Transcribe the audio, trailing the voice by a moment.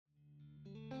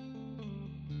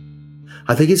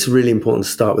I think it's really important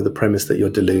to start with the premise that you're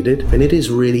deluded. And it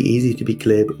is really easy to be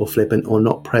glib or flippant or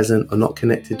not present or not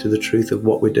connected to the truth of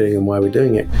what we're doing and why we're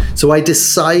doing it. So I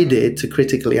decided to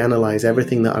critically analyze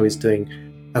everything that I was doing.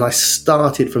 And I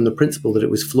started from the principle that it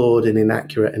was flawed and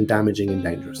inaccurate and damaging and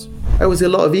dangerous. There was a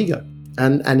lot of ego.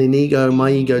 And in ego,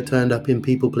 my ego turned up in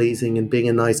people pleasing and being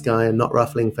a nice guy and not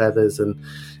ruffling feathers and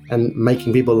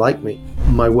making people like me.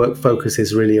 My work focus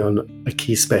is really on a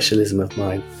key specialism of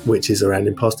mine, which is around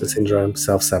imposter syndrome,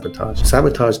 self-sabotage.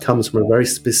 Sabotage comes from a very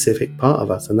specific part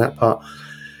of us, and that part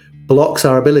blocks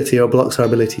our ability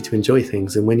to enjoy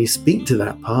things. And when you speak to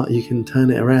that part, you can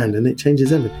turn it around and it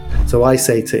changes everything. So I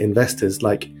say to investors,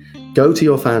 like, go to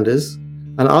your founders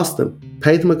and ask them,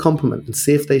 pay them a compliment and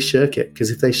see if they shirk it. Because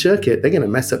if they shirk it, they're going to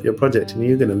mess up your project and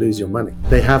you're going to lose your money.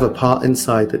 They have a part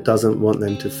inside that doesn't want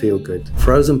them to feel good.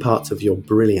 Frozen parts of your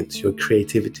brilliance, your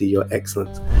creativity, your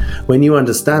excellence. When you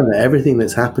understand that everything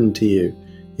that's happened to you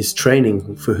is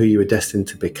training for who you were destined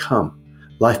to become,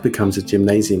 life becomes a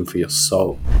gymnasium for your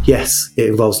soul. Yes, it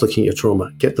involves looking at your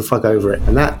trauma. Get the fuck over it.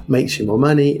 And that makes you more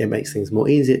money. It makes things more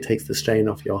easy. It takes the strain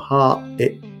off your heart.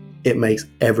 It makes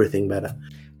everything better.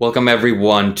 Welcome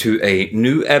everyone to a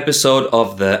new episode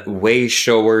of the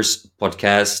Wayshowers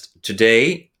podcast.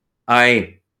 Today,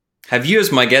 I have you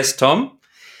as my guest, Tom.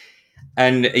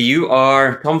 And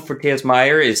Tom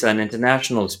Fortiers-Meyer is an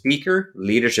international speaker,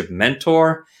 leadership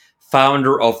mentor,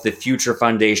 founder of the Future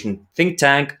Foundation think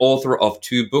tank, author of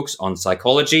 2 books on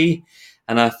psychology,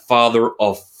 and a father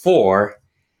of 4.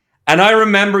 And I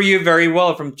remember you very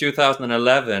well from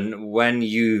 2011 when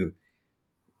you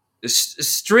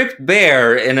stripped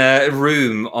bare in a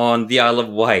room on the Isle of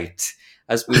Wight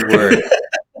as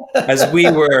we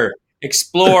were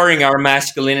exploring our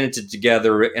masculinity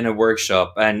together in a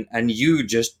workshop, and you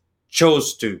just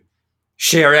chose to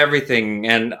share everything,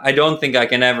 and I don't think I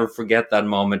can ever forget that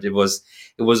moment. It was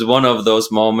one of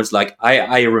those moments like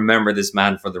I remember this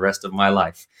man for the rest of my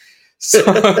life. So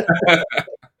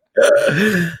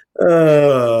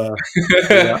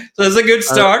Yeah. So it's a good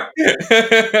start.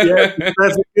 Yeah,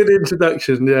 that's a good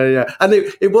introduction. Yeah. And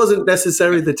it wasn't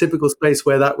necessarily the typical space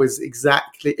where that was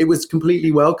exactly, it was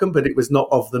completely welcome, but it was not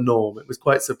of the norm. It was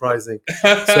quite surprising.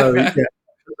 So yeah,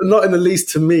 not in the least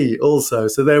to me also.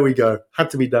 So there we go.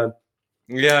 Had to be done.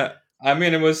 Yeah. I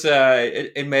mean, it was,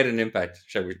 it made an impact,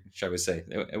 shall we say.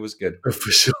 It was good.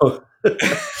 For sure.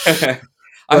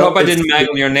 I hope I didn't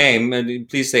mangle your name.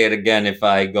 Please say it again if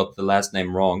I got the last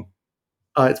name wrong.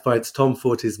 It's fine. It's Tom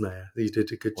Fortiers-Meyer. You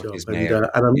did a good job,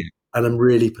 and I'm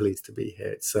really pleased to be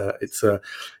here.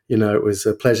 It was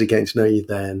a pleasure getting to know you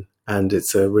then, and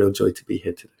it's a real joy to be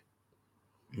here today.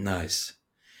 Nice.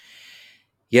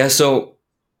 Yeah. So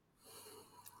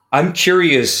I'm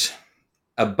curious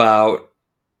about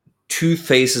 2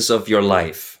 phases of your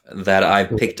life that I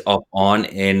picked up on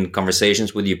in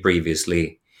conversations with you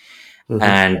previously. Mm-hmm.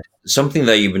 And something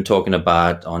that you've been talking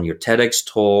about on your TEDx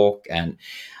talk. And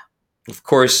of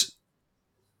course,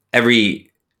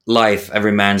 every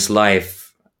man's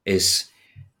life is,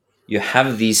 you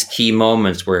have these key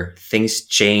moments where things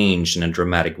change in a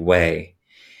dramatic way.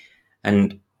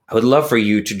 And I would love for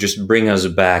you to just bring us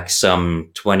back some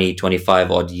 20, 25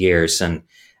 odd years and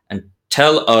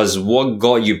tell us what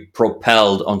got you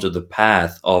propelled onto the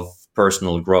path of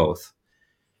personal growth.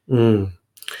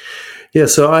 Yeah,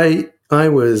 so I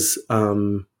was,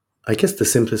 I guess the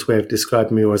simplest way of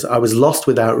describing me was I was lost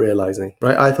without realizing,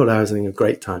 right? I thought I was having a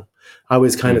great time. I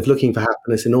was kind of looking for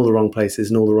happiness in all the wrong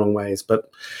places, in all the wrong ways. But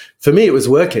for me, it was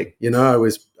working. I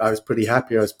was pretty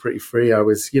happy. I was pretty free. I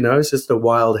was just a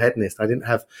wild hedonist. I didn't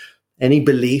have any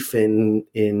belief in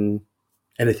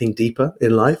anything deeper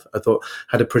in life. I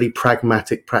had a pretty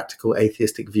pragmatic, practical,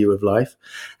 atheistic view of life.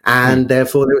 And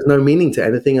therefore there was no meaning to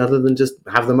anything other than just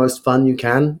have the most fun you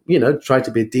can, try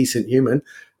to be a decent human,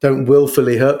 don't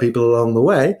willfully hurt people along the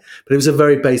way. But it was a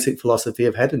very basic philosophy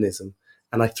of hedonism.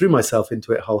 And I threw myself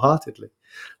into it wholeheartedly.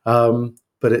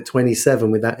 But at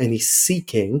 27, without any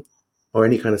seeking or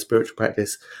any kind of spiritual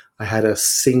practice, I had a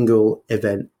single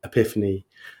event epiphany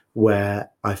where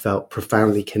I felt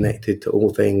profoundly connected to all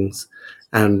things.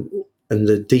 And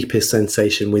the deepest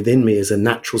sensation within me as a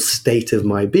natural state of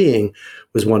my being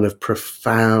was one of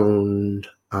profound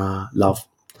love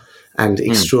and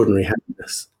extraordinary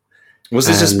happiness. Was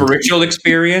this a spiritual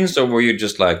experience, or were you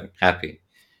just like happy?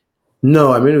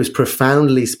 No, I mean, it was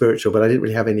profoundly spiritual, but I didn't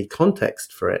really have any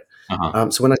context for it.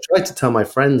 So when I tried to tell my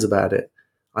friends about it,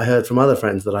 I heard from other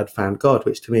friends that I'd found God,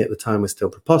 which to me at the time was still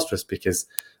preposterous because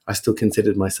I still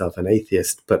considered myself an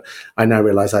atheist. But I now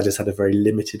realize I just had a very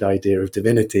limited idea of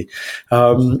divinity.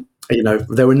 There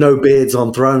were no beards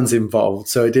on thrones involved.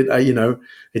 So it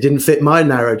didn't fit my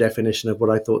narrow definition of what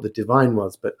I thought the divine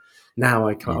was. But Now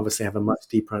I can obviously have a much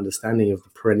deeper understanding of the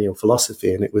perennial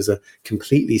philosophy, and it was a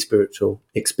completely spiritual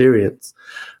experience.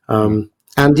 And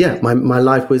yeah, my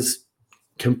life was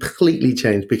completely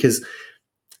changed, because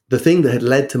the thing that had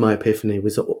led to my epiphany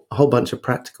was a whole bunch of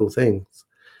practical things.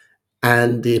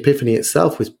 And the epiphany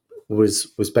itself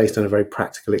was based on a very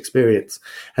practical experience.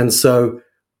 And so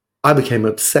I became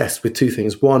obsessed with two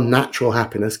things. One, natural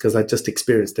happiness, because I just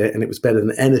experienced it and it was better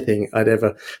than anything I'd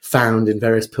ever found in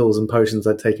various pills and potions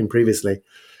I'd taken previously.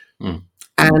 And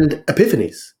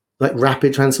epiphanies, like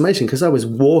rapid transformation, because I was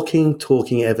walking,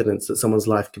 talking evidence that someone's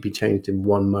life could be changed in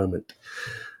one moment.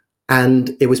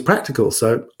 And it was practical.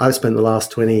 So I've spent the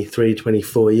last 23,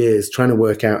 24 years trying to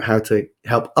work out how to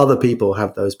help other people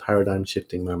have those paradigm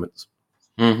shifting moments.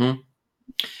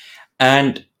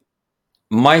 And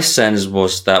my sense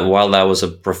was that while that was a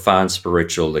profound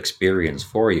spiritual experience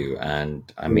for you, and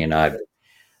I mean, I've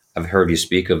heard you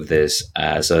speak of this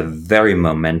as a very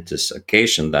momentous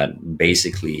occasion that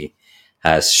basically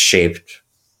has shaped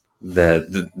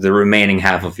the remaining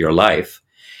half of your life.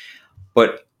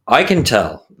 But I can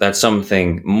tell that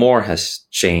something more has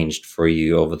changed for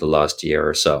you over the last year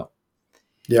or so.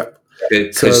 Yeah.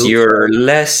 Because you're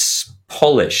less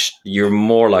polished, you're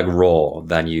more like raw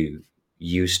than you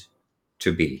used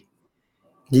to be.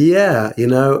 Yeah.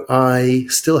 I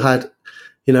still had,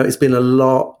 it's been a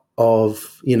lot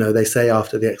of, they say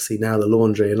after the ecstasy, now the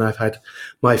laundry, and I've had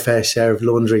my fair share of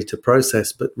laundry to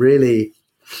process. But really,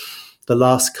 the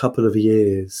last couple of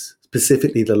years,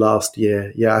 specifically the last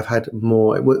year, I've had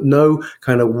more, no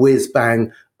kind of whiz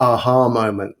bang aha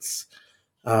moments,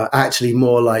 actually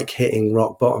more like hitting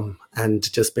rock bottom and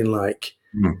just been like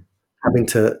having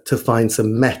to find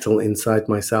some metal inside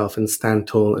myself and stand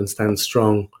tall and stand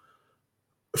strong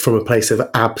from a place of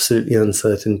absolutely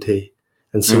uncertainty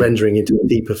and surrendering into a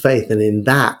deeper faith. And in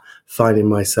that, finding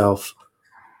myself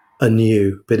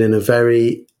anew, but in a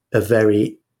very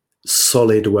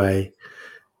solid way,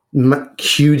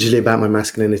 hugely about my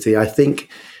masculinity. I think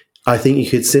you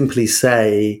could simply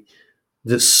say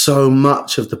that so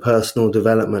much of the personal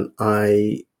development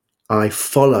I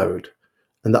followed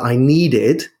and that I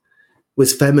needed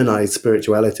was feminized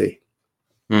spirituality.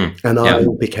 And I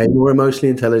became more emotionally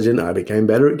intelligent. I became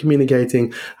better at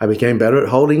communicating. I became better at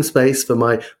holding space for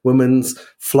my woman's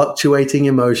fluctuating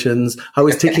emotions. I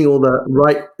was ticking all the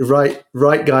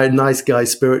right guy, nice guy,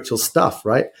 spiritual stuff,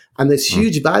 right? And there's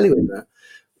huge value in that.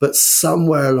 But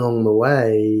somewhere along the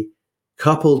way,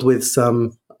 coupled with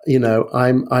some,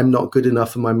 I'm not good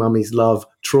enough for my mummy's love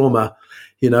trauma,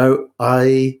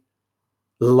 I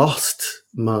lost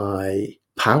my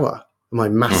power, my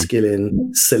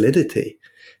masculine solidity.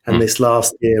 And this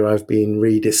last year, I've been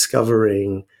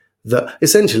rediscovering that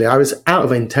essentially I was out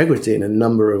of integrity in a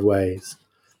number of ways,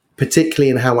 particularly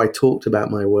in how I talked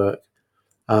about my work.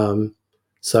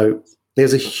 So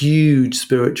there's a huge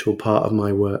spiritual part of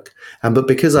my work. But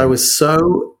because I was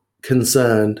so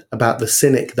concerned about the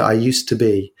cynic that I used to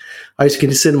be, I used to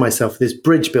consider myself this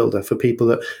bridge builder for people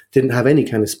that didn't have any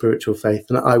kind of spiritual faith.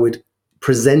 And I would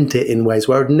present it in ways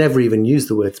where I would never even use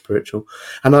the word spiritual.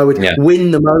 And I would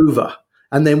win them over.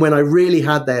 And then when I really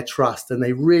had their trust and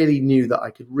they really knew that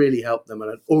I could really help them,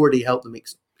 and I'd already helped them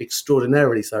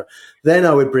extraordinarily so, then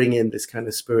I would bring in this kind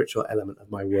of spiritual element of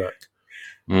my work.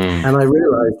 And I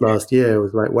realized last year, I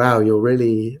was like, wow, you're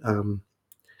really, you're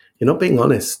not being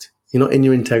honest. You're not in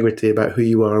your integrity about who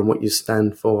you are and what you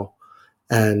stand for.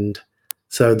 And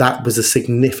so that was a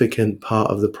significant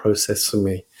part of the process for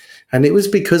me. And it was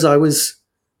because I was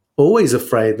always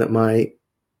afraid that my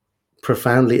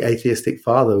profoundly atheistic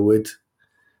father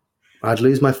I'd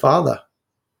lose my father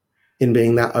in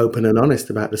being that open and honest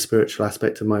about the spiritual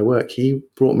aspect of my work. He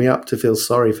brought me up to feel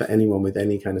sorry for anyone with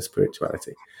any kind of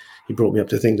spirituality. He brought me up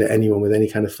to think that anyone with any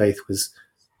kind of faith was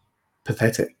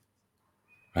pathetic.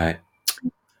 Right.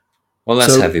 Well,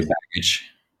 that's heavy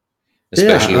baggage,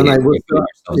 especially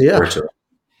spiritual.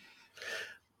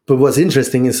 But what's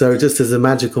interesting is, so just as a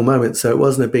magical moment, so it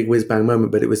wasn't a big whiz bang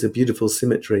moment, but it was a beautiful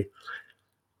symmetry.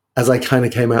 As I kind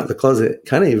of came out the closet,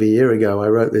 kind of a year ago, I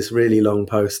wrote this really long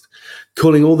post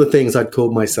calling all the things I'd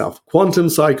called myself: quantum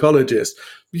psychologist,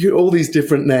 all these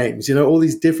different names, all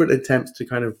these different attempts to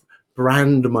kind of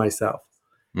brand myself.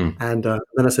 And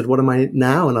then I said, what am I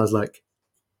now? And I was like,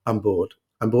 I'm bored.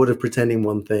 I'm bored of pretending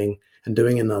one thing and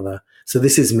doing another. So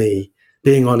this is me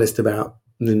being honest about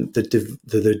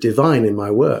the divine in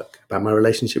my work, about my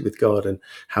relationship with God and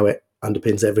how it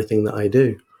underpins everything that I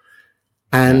do.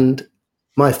 And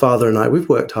my father and I, we've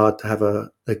worked hard to have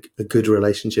a good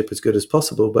relationship, as good as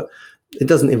possible, but it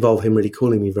doesn't involve him really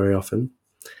calling me very often.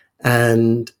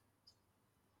 And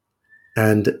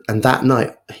that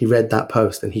night he read that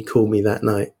post and he called me that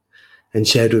night. and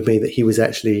shared with me that he was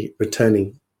actually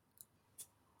returning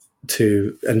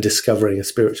to and discovering a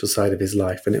spiritual side of his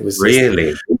life. And it was just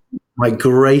Really? my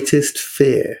greatest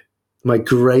fear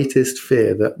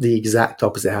that the exact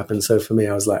opposite happened. So for me,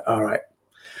 I was like, all right,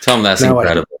 Tom, that's now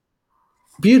incredible.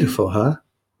 beautiful, huh?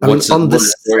 What's On the what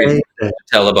story same to day.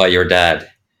 tell about your dad?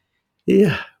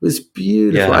 Yeah, it was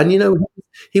beautiful. Yeah. And,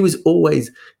 he was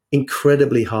always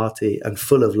incredibly hearty and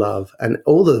full of love and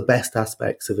all the best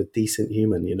aspects of a decent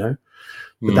human,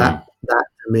 But that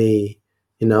to me,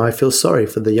 I feel sorry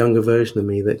for the younger version of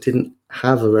me that didn't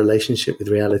have a relationship with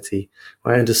reality.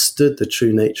 I understood the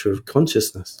true nature of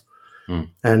consciousness.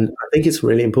 And I think it's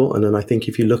really important. And I think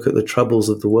if you look at the troubles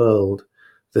of the world,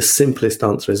 the simplest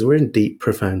answer is we're in deep,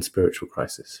 profound spiritual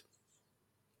crisis.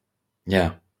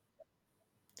 Yeah.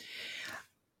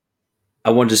 I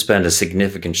want to spend a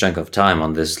significant chunk of time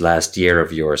on this last year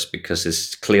of yours because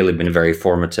it's clearly been very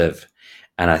formative.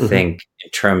 And I think in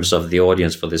terms of the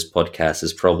audience for this podcast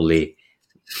is probably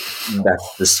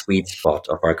that's the sweet spot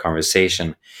of our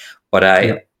conversation. But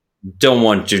I don't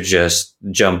want to just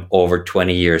jump over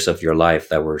 20 years of your life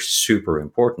that were super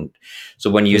important. So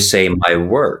when you say my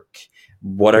work,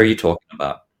 what are you talking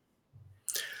about?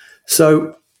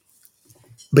 So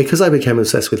because I became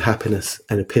obsessed with happiness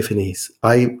and epiphanies,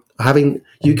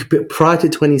 prior to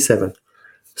 27,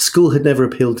 school had never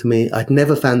appealed to me. I'd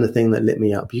never found the thing that lit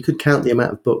me up. You could count the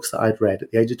amount of books that I'd read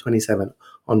at the age of 27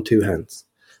 on two hands.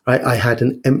 Right? I had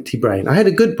an empty brain. I had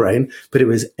a good brain, but it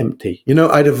was empty.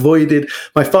 I'd avoided.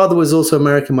 My father was also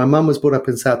American. My mum was brought up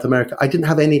in South America.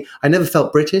 I never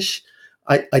felt British.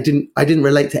 I didn't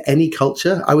relate to any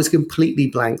culture. I was completely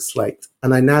blank slate.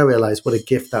 And I now realize what a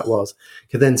gift that was.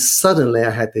 Because then suddenly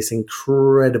I had this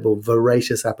incredible,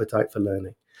 voracious appetite for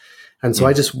learning. And so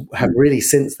I just have really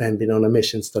since then been on a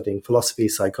mission studying philosophy,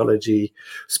 psychology,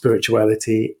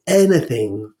 spirituality,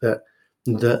 anything that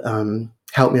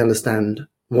helped me understand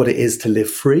what it is to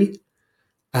live free,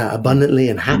 abundantly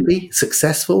and happy,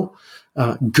 successful,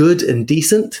 good and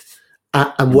decent,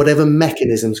 and whatever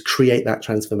mechanisms create that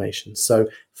transformation. So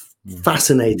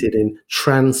fascinated in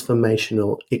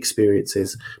transformational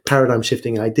experiences, paradigm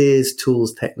shifting ideas,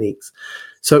 tools, techniques.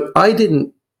 So I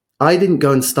didn't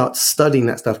go and start studying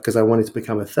that stuff because I wanted to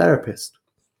become a therapist.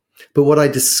 But what I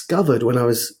discovered when I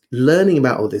was learning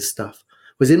about all this stuff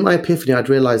was in my epiphany, I'd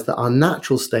realized that our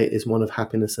natural state is one of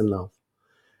happiness and love.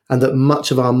 And that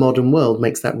much of our modern world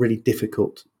makes that really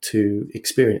difficult to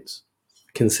experience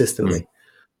consistently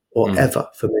or ever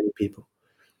for many people.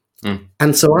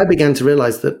 And so I began to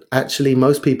realize that actually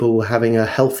most people were having a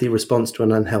healthy response to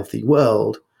an unhealthy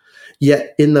world.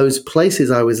 Yet in those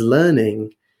places I was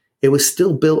learning, it was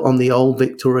still built on the old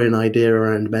Victorian idea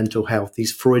around mental health,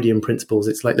 these Freudian principles.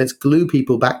 It's like, let's glue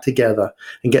people back together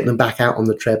and get them back out on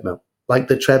the treadmill. Like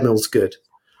the treadmill's good.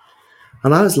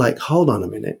 And I was like, hold on a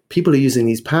minute. People are using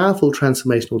these powerful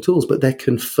transformational tools, but they're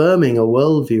confirming a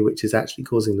worldview which is actually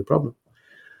causing the problem.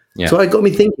 Yeah. So it got me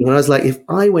thinking, and I was like, if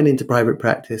I went into private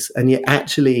practice and you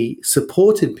actually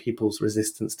supported people's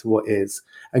resistance to what is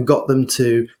and got them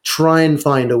to try and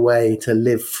find a way to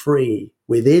live free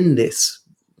within this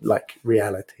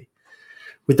reality,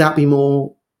 would that be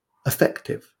more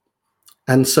effective?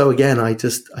 And so again, I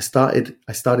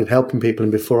started helping people,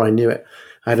 and before I knew it,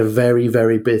 I had a very,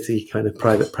 very busy kind of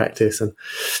private practice, and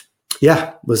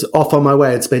was off on my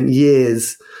way. I'd spent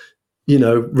years,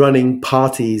 running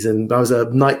parties, and I was a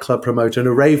nightclub promoter and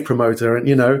a rave promoter,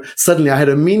 and suddenly I had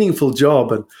a meaningful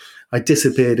job, and I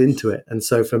disappeared into it. And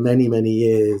so for many, many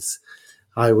years,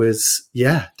 I was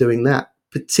doing that,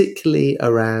 particularly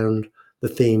around the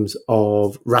themes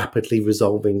of rapidly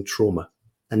resolving trauma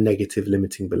and negative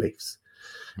limiting beliefs.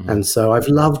 And so I've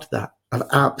loved that. I've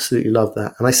absolutely loved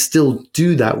that. And I still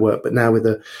do that work, but now with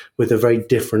a very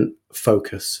different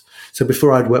focus. So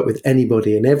before I'd work with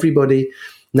anybody and everybody,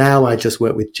 now I just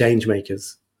work with change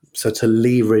makers. So to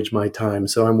leverage my time.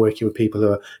 So I'm working with people who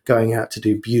are going out to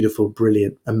do beautiful,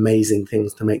 brilliant, amazing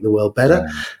things to make the world better.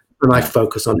 And I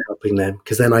focus on helping them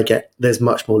because then there's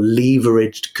much more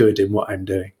leveraged good in what I'm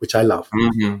doing, which I love.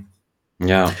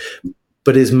 Yeah.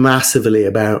 But it's massively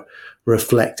about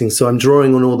reflecting. So I'm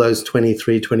drawing on all those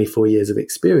 23, 24 years of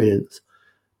experience,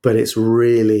 but it's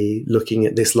really looking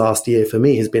at this last year for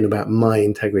me has been about my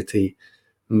integrity,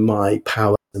 my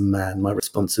power as a man, my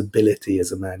responsibility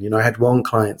as a man. I had one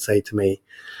client say to me,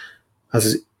 I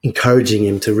was encouraging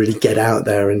him to really get out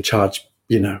there and charge,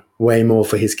 way more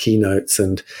for his keynotes.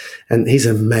 And he's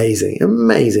amazing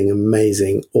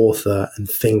author and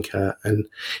thinker. And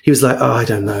he was like, oh, I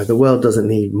don't know. The world doesn't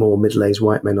need more middle-aged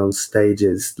white men on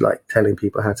stages, telling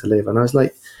people how to live. And I was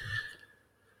like,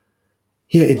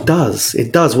 yeah, it does.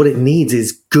 It does. What it needs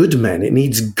is good men. It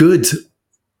needs good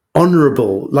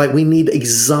honorable. Like, we need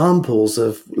examples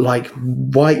of like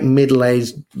white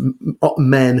middle-aged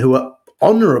men who are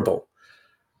honorable,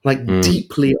 like Mm,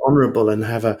 deeply honorable, and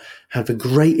have a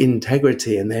great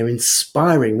integrity, and they're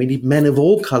inspiring. We need men of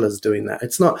all colors doing that.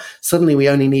 It's not suddenly we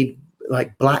only need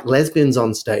like black lesbians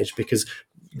on stage because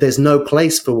there's no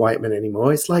place for white men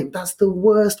anymore. It's like, that's the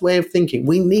worst way of thinking.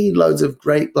 We need loads of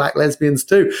great black lesbians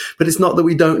too, but it's not that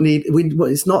we don't need,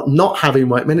 it's not having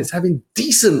white men, it's having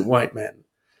decent white men.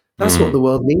 That's what the mm,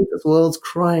 world needs. That's what the world's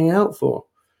crying out for.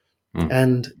 mm,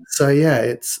 And so, yeah,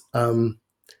 it's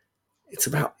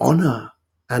about honor.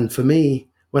 And for me,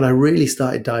 when I really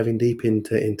started diving deep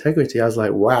into integrity, I was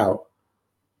like, wow,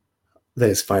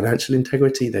 there's financial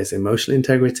integrity, there's emotional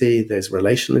integrity, there's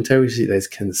relational integrity, there's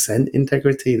consent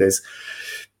integrity, there's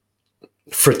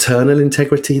fraternal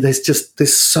integrity. There's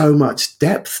so much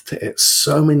depth to it,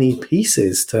 so many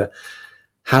pieces to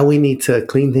how we need to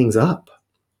clean things up.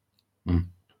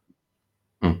 mm,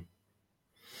 mm.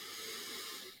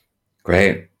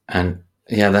 Great. And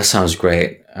yeah, that sounds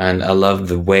great. And I love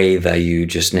the way that you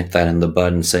just nip that in the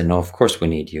bud and say, no, of course we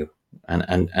need you.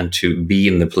 And to be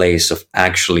in the place of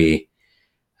actually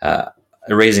uh,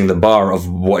 raising the bar of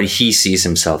what he sees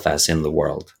himself as in the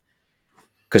world.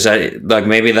 Because I like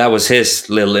maybe that was his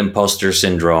little imposter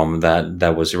syndrome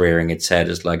that was rearing its head.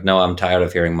 It's like, no, I'm tired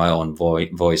of hearing my own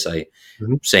voice. I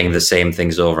Mhm. saying the same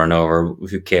things over and over.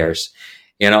 Who cares?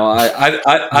 You know,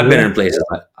 I've been Yeah, in places.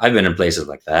 I've been in places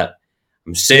like that.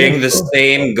 I'm yeah, saying of the course.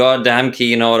 same goddamn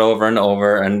keynote over and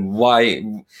over. And why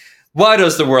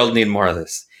does the world need more of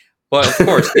this? But of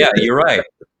course, yeah, you're right.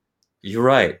 You're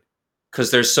right.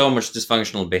 Because there's so much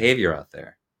dysfunctional behavior out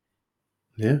there,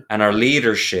 Yeah, and our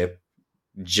leadership,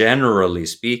 generally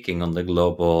speaking, on the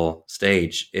global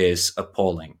stage, is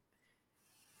appalling.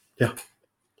 yeah.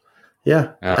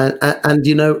 Yeah, Uh, and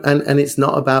you know, and it's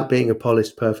not about being a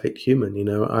polished, perfect human.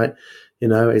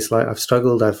 It's like I've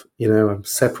struggled. I'm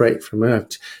separated from I have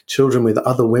children with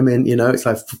other women. It's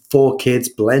like four kids,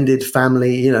 blended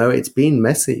family. It's been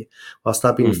messy. Whilst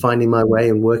I've been mm, finding my way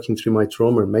and working through my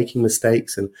trauma and making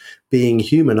mistakes and being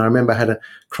human. I remember I had a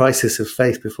crisis of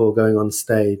faith before going on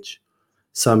stage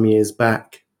some years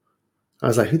back. I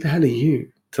was like, who the hell are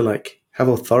you to like have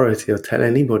authority or tell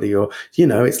anybody? Or,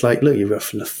 it's like, look, you've a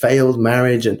failed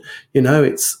marriage and,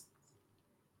 it's,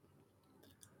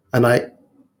 and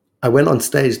I went on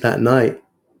stage that night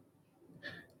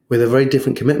with a very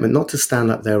different commitment, not to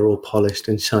stand up there all polished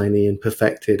and shiny and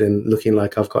perfected and looking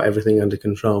like I've got everything under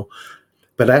control,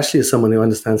 but actually as someone who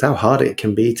understands how hard it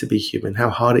can be to be human, how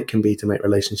hard it can be to make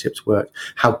relationships work,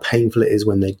 how painful it is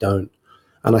when they don't.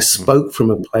 And I mm, spoke from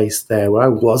a place there where I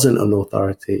wasn't an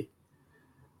authority.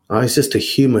 I was just a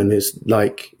human who's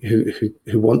like who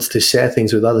wants to share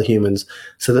things with other humans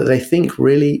so that they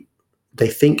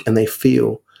think and they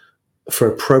feel for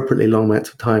appropriately long amounts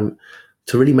of time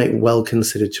to really make well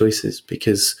considered choices,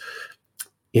 because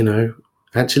you know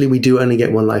actually we do only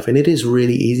get one life, and it is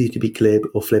really easy to be glib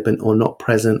or flippant or not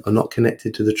present or not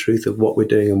connected to the truth of what we're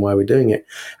doing and why we're doing it.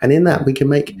 And in that we can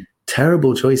make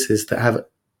terrible choices that have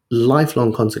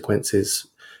lifelong consequences,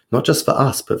 not just for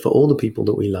us but for all the people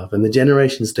that we love and the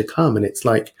generations to come. And it's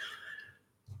like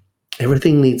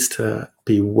everything needs to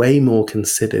be way more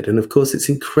considered. And of course, it's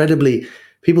incredibly,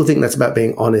 people think that's about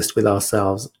being honest with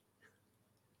ourselves.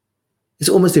 It's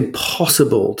almost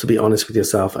impossible to be honest with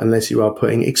yourself unless you are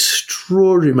putting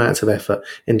extraordinary amounts of effort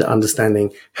into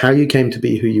understanding how you came to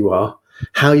be who you are,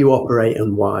 how you operate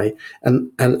and why,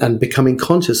 and becoming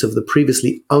conscious of the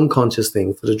previously unconscious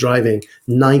things that are driving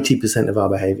 90% of our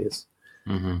behaviors.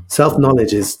 mhm.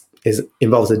 Self-knowledge is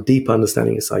involves a deep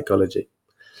understanding of psychology.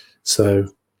 So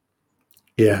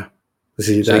yeah,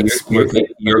 see, So that's my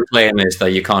favorite. your claim is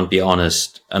that you can't be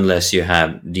honest unless you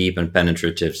have deep and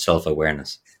penetrative self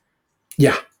awareness.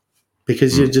 Yeah,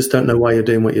 because you just don't know why you're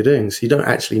doing what you're doing. So you don't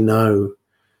actually know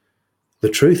the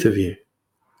truth of you.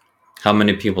 How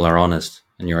many people are honest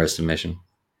in your estimation?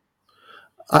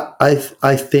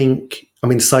 I think, I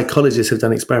mean, psychologists have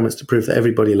done experiments to prove that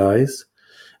everybody lies.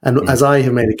 And Mm, as I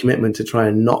have made a commitment to try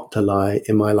and not to lie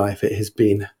in my life, it has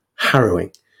been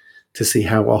harrowing to see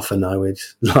how often I would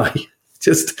lie.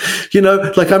 Just,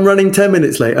 like I'm running 10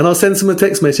 minutes late and I'll send someone a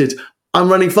text message, I'm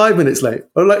running 5 minutes late.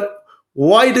 I'm like,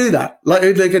 why do that? Like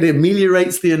it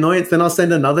ameliorates the annoyance. Then I'll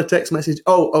send another text message.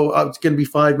 It's going to be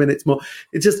 5 minutes more.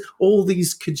 It's just all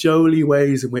these cajoly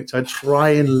ways in which I try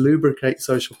and lubricate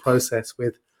social process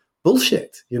with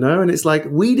bullshit, and it's like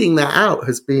weeding that out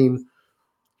has been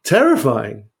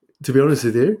terrifying, to be honest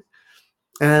with you.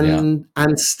 yeah.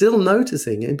 And still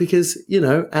noticing it because,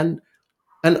 and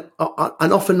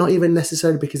often not even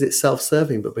necessarily because it's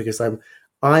self-serving, but because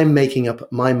I'm making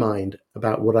up my mind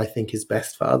about what I think is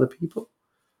best for other people,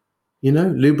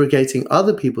 lubricating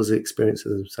other people's experience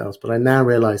of themselves. But I now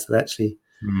realize that actually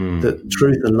that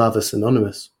truth and love are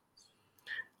synonymous,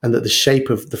 and that the shape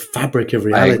of the fabric of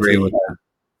I agree with reality that.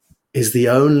 is the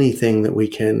only thing that we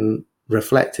can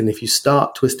reflect. And if you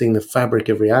start twisting the fabric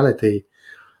of reality,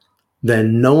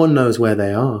 then no one knows where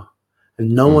they are, and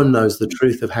no one knows the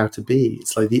truth of how to be.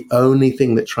 It's like the only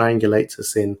thing that triangulates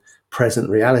us in present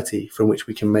reality from which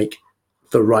we can make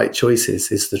the right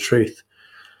choices is the truth.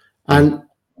 And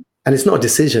it's not a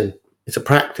decision, it's a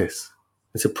practice.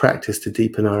 It's a practice to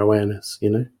deepen our awareness,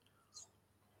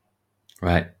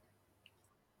 Right.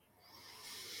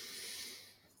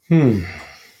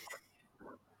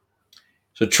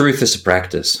 So truth is a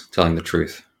practice, telling the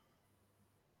truth.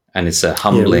 And it's a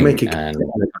Yeah, we make humbling a and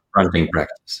confronting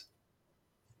practice.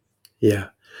 yeah.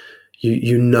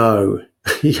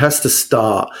 He has to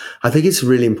start. I think it's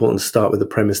really important to start with the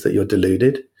premise that you're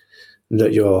deluded,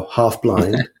 that you're half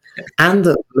blind, and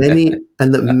that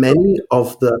many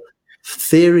of the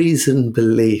theories and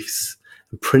beliefs,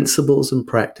 principles and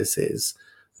practices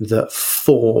that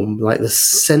form like the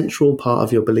central part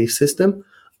of your belief system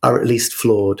are at least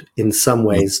flawed in some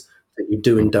ways that you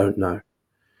do and don't know.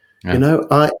 Yeah.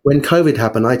 When COVID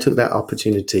happened, I took that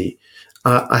opportunity.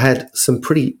 I had some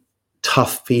pretty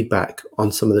tough feedback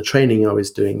on some of the training I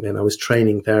was doing then. I was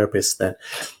training therapists then.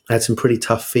 I had some pretty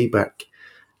tough feedback,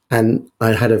 and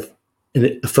I had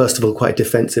first of all, quite a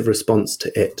defensive response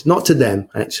to it. Not to them,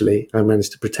 actually. I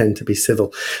managed to pretend to be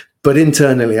civil. But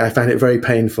internally, I found it very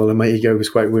painful, and my ego was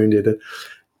quite wounded.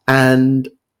 And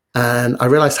I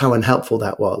realized how unhelpful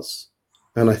that was.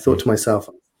 And I thought to myself,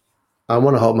 I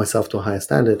want to hold myself to a higher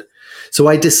standard. So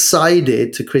I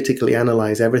decided to critically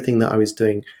analyze everything that I was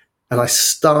doing. And I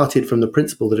started from the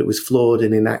principle that it was flawed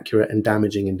and inaccurate and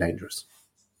damaging and dangerous.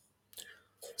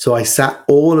 So I sat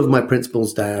all of my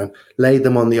principles down, laid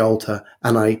them on the altar,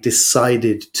 and I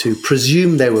decided to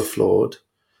presume they were flawed.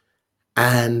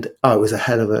 And it was a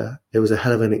hell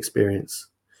of an experience.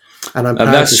 And I'm proud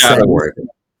That's to say, shadow work.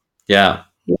 Yeah.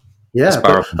 That's yeah, but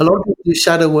powerful. a lot of people do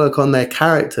shadow work on their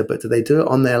character, but do they do it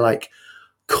on their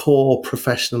core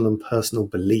professional and personal Yeah.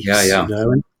 beliefs? Yeah.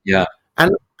 Yeah.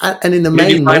 And in the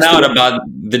Did you main, find most of out it, about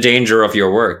the danger of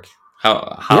your work?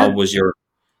 yeah, How was your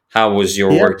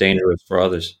yeah. work dangerous for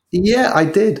others? Yeah, I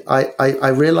did. I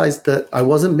realized that I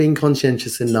wasn't being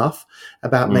conscientious enough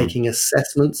about making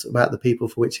assessments about the people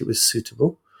for which it was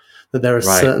suitable, that there are a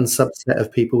Right. certain subset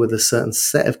of people with a certain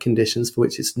set of conditions for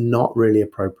which it's not really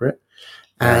appropriate,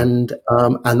 Yeah. and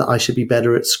that I should be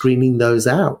better at screening those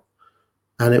out.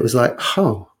 And it was like,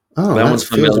 That that one's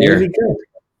feels really familiar. good.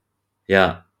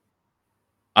 Yeah.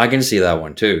 I can see that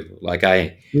one too. Like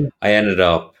Yeah. I ended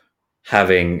up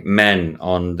having men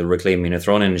on the Reclaiming a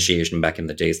Throne initiation back in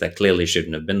the days that clearly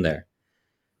shouldn't have been there.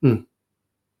 Mm.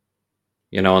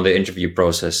 And the interview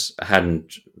process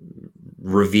hadn't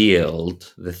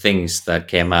revealed the things that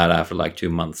came out after like 2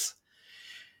 months.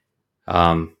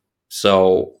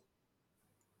 So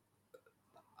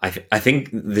I think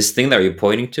this thing that you're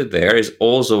pointing to there is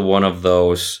also one of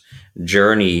those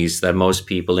journeys that most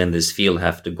people in this field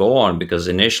have to go on, because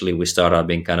initially we start out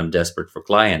being kind of desperate for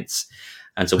clients,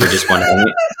 and so we just want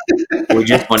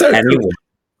Totally. anyone,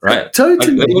 right? Like,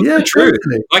 Totally. what's Yeah, the truth?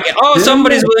 totally. Like, Yeah,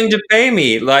 somebody's willing to pay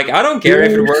me. Like, I don't care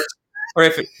if it yeah. works or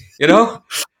if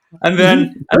and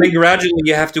then gradually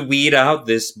you have to weed out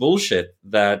this bullshit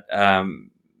that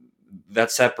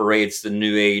separates the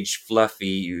new age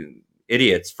fluffy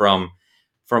idiots from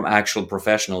actual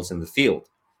professionals in the field.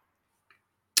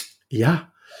 Yeah,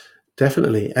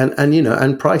 definitely.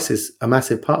 And price is a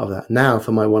massive part of that. Now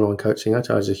for my one-on-one coaching, I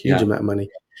charge a huge Yeah. amount of money.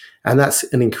 And that's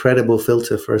an incredible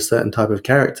filter for a certain type of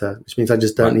character, which means I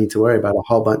just don't Right. need to worry about a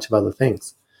whole bunch of other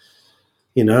things.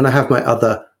 And I have my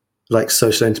other like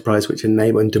social enterprise, which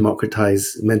enable and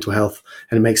democratize mental health,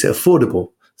 and it makes it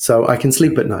affordable. So I can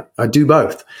sleep at night. I do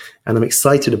both. And I'm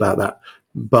excited about that.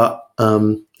 But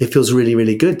it feels really,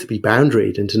 really good to be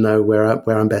boundaried and to know where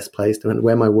I'm best placed and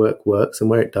where my work works and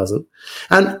where it doesn't.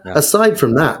 And aside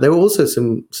from that, there were also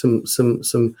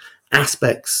some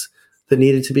aspects that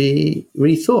needed to be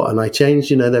rethought. And I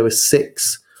changed, there were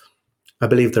I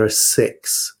believe there are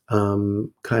six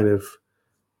kind of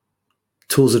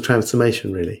tools of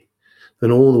transformation, really.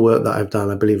 And all the work that I've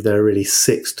done, I believe there are really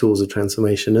six tools of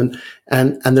transformation.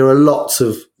 And there are lots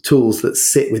of tools that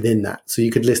sit within that. So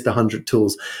you could list 100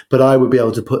 tools, but I would be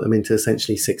able to put them into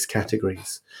essentially six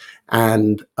categories.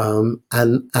 And how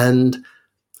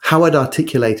I'd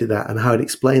articulated that and how I'd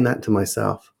explained that to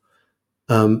myself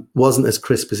wasn't as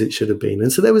crisp as it should have been.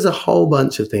 And so there was a whole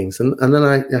bunch of things. And then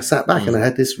I sat back and I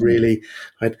had I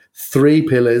had 3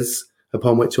 pillars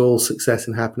upon which all success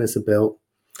and happiness are built.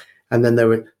 And then there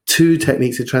were 2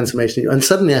 techniques of transformation. And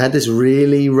suddenly I had this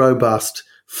really robust,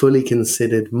 fully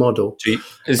considered model.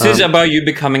 Is this about you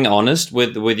becoming honest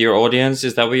with your audience?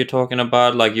 Is that what you're talking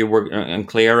about? Like you were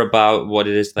unclear about what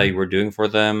it is that you were doing for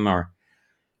them, or?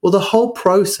 Well, the whole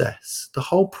process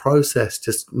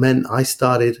just meant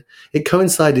it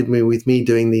coincided with me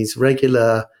doing these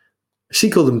regular, she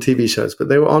called them TV shows, but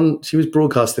she was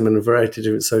broadcasting on a variety of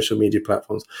different social media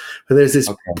platforms. But there's this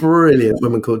brilliant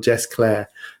woman called Jess Clare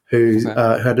who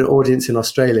had an audience in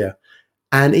Australia.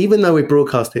 And even though we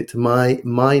broadcast it to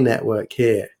my network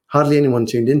here, hardly anyone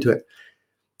tuned into it.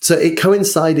 So it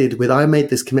coincided with, I made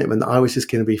this commitment that I was just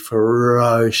going to be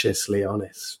ferociously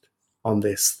honest on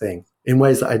this thing in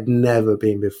ways that I'd never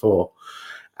been before.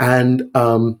 And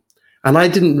I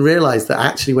didn't realize that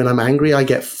actually when I'm angry, I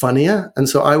get funnier. And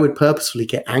so I would purposefully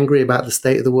get angry about the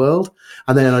state of the world.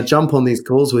 And then I'd jump on these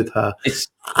calls with her.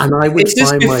 And I would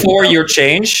find before your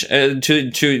change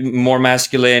to more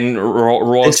masculine,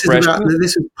 raw expression?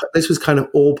 This was kind of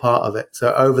all part of it.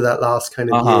 So over that last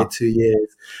kind of year, 2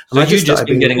 years. So you've just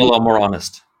been getting a lot more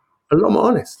honest. A lot more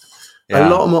honest. Yeah. A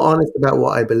lot more honest about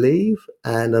what I believe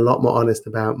and a lot more honest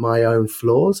about my own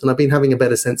flaws. And I've been having a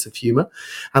better sense of humor.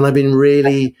 And I've been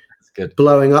really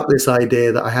blowing up this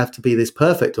idea that I have to be this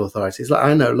perfect authority. It's like,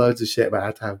 I know loads of shit about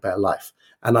how to have a better life.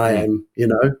 And I am,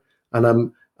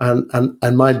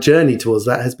 and my journey towards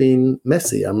that has been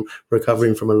messy. I'm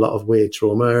recovering from a lot of weird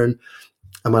trauma and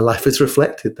my life has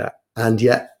reflected that. And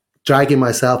yet dragging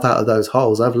myself out of those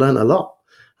holes, I've learned a lot.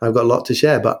 I've got a lot to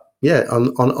share, but yeah,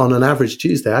 on an average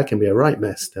Tuesday, I can be a right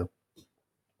mess still.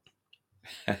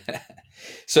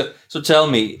 So tell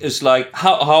me, it's like,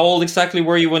 how old exactly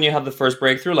were you when you had the first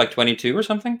breakthrough? Like 22 or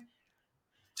something?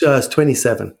 Just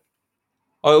 27.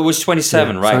 Oh, it was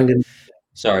 27, yeah, right?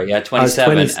 Sorry, yeah,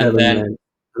 27. I was 27 and then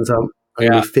so I'm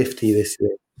going to be 50 this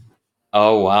year.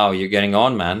 Oh, wow, you're getting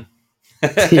on, man.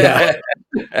 Yeah.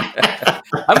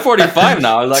 I'm 45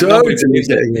 now. Like, nobody believes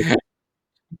it.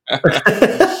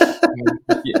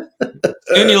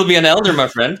 Soon you'll be an elder, my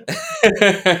friend.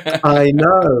 I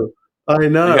know.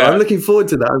 Yeah. I'm looking forward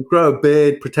to that. I'll grow a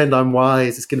beard, pretend I'm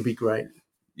wise. It's going to be great.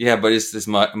 Yeah, but it's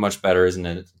much better, isn't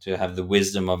it, to have the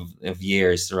wisdom of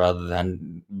years rather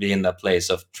than be in that place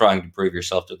of trying to prove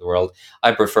yourself to the world.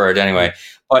 I prefer it anyway.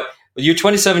 But you're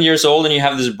 27 years old and you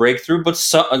have this breakthrough, but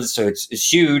so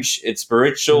it's huge, it's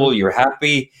spiritual, mm-hmm. You're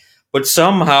happy, but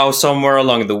somehow, somewhere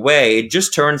along the way, it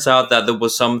just turns out that there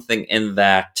was something in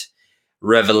that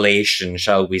revelation,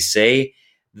 shall we say,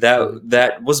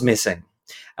 that was missing.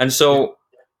 And so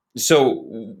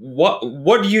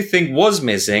what do you think was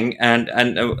missing, and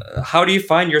how do you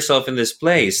find yourself in this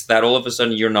place that all of a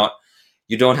sudden you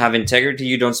don't have integrity,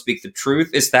 you don't speak the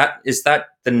truth? Is that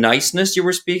the niceness you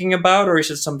were speaking about, or is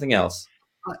it something else?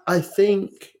 I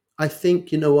think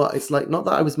you know what, it's like, not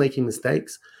that I was making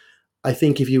mistakes. I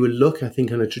think if you would look, I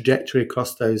think on a trajectory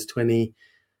across those 3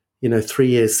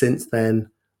 years since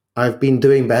then, I've been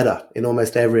doing better in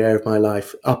almost every area of my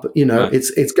life. Up, right.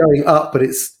 It's going up, but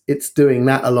it's doing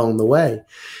that along the way.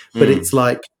 But it's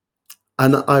like,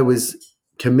 and I was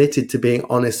committed to being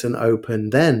honest and open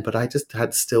then, but I just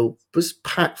was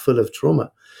packed full of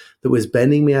trauma that was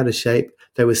bending me out of shape.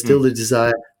 There was still the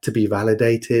desire to be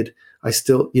validated. I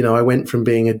still, I went from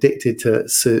being addicted to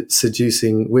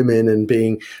seducing women and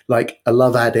being like a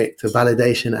love addict, a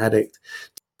validation addict,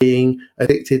 being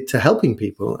addicted to helping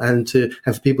people and to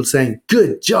have people saying,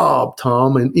 "Good job,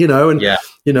 Tom," and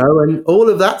and all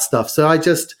of that stuff. So I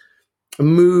just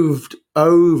moved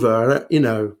over.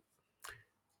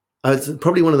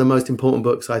 Probably one of the most important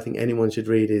books I think anyone should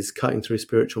read is "Cutting Through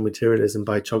Spiritual Materialism"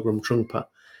 by Chogyam Trungpa,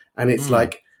 and it's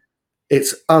like,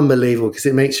 it's unbelievable because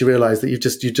it makes you realize that you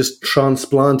just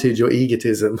transplanted your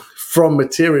egotism from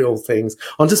material things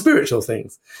onto spiritual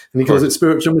things. And he calls it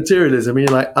spiritual materialism. And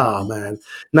you're like, man,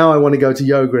 now I want to go to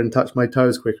yoga and touch my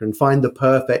toes quicker and find the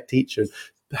perfect teacher and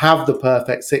have the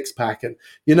perfect six pack and,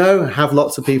 have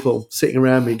lots of people sitting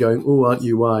around me going, "Oh, aren't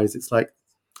you wise?" It's like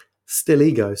still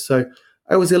ego. So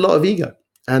I was a lot of ego.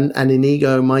 And in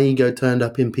ego, my ego turned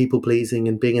up in people pleasing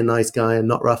and being a nice guy and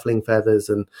not ruffling feathers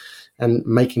and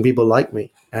making people like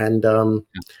me. And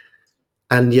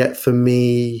yet for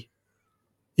me,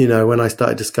 when I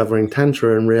started discovering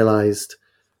Tantra and realized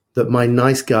that my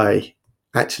nice guy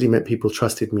actually meant people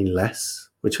trusted me less,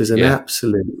 which was an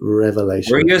absolute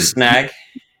revelation. Were you a SNAG?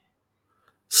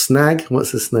 SNAG?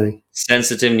 What's a SNAG?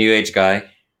 Sensitive New Age guy.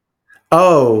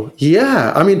 Oh,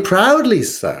 yeah. I mean, proudly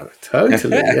so.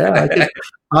 Totally. Yeah. I could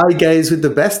eye gaze with the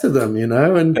best of them,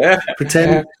 and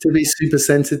pretend to be super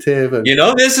sensitive and,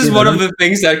 This is you one of know, the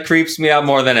things that creeps me out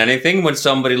more than anything, when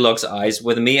somebody locks eyes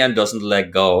with me and doesn't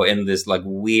let go in this like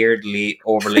weirdly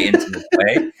overly intimate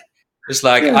way. It's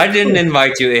like, yeah, I of didn't course.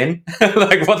 invite you in.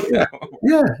 Like, what Yeah. the?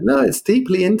 Yeah. No, it's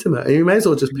deeply intimate. You may as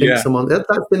well just pinch Yeah. someone. That's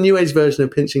the new age version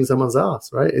of pinching someone's ass,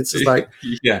 right? It's just like,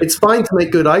 Yeah. it's fine to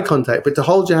make good eye contact, but to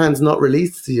hold your hands not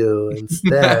released to you and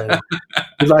stare.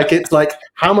 And, it's like,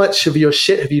 how much of your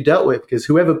shit have you dealt with? Because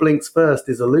whoever blinks first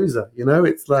is a loser.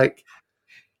 It's like,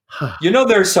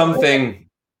 There's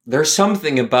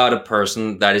something about a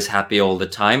person that is happy all the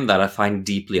time that I find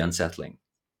deeply unsettling.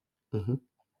 mhm.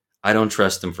 I don't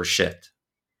trust them for shit.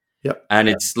 Yep. And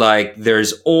it's like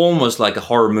there's almost like a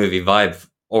horror movie vibe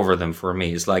over them for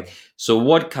me. It's like, so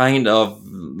what kind of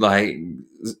like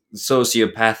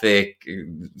sociopathic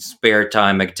spare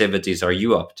time activities are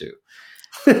you up to?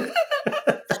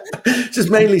 Just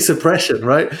mainly suppression,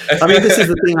 right? I mean, this is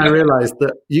the thing I realized,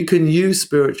 that you can use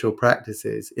spiritual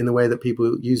practices in the way that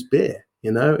people use beer.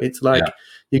 It's Yeah. like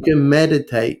you can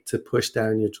meditate to push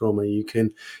down your trauma. You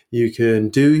can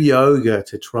do yoga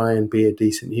to try and be a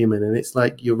decent human. And it's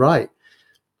like, you're right.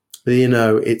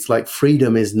 It's like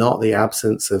freedom is not the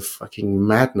absence of fucking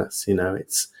madness.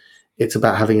 It's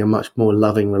about having a much more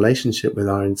loving relationship with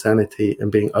our insanity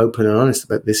and being open and honest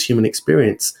about this human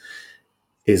experience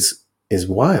is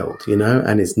wild,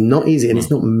 and it's not easy, and it's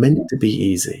not meant to be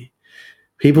easy.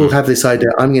 People have this idea,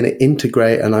 I'm going to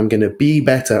integrate and I'm going to be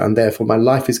better, and therefore my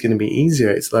life is going to be easier.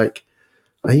 It's like,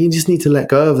 you just need to let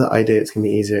go of that idea it's going to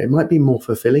be easier. It might be more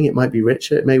fulfilling, it might be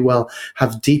richer, it may well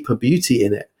have deeper beauty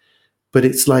in it, but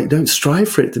it's like, don't strive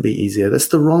for it to be easier. That's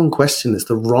the wrong question. That's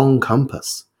the wrong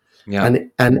compass. Yeah.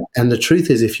 And the truth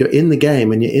is, if you're in the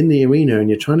game and you're in the arena and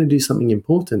you're trying to do something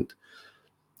important,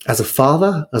 as a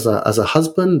father, as a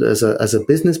husband, as a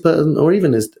business person, or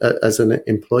even as an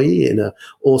employee in an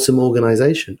awesome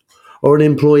organization, or an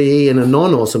employee in a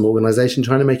non-awesome organization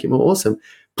trying to make it more awesome,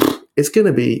 it's going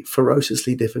to be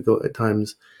ferociously difficult at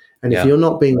times. And if Yeah. you're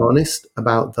not being honest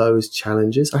about those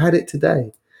challenges, I had it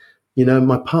today.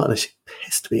 My partner, she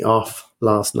pissed me off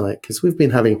last night because we've been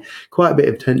having quite a bit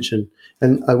of tension.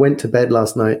 And I went to bed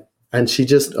last night, and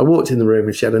I walked in the room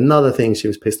and she had another thing she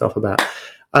was pissed off about.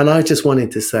 And I just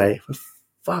wanted to say, for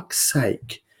fuck's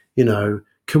sake,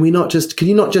 can you not just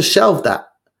shelve that?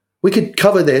 We could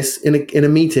cover this in a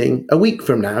meeting a week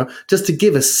from now, just to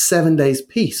give us 7 days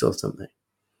peace or something.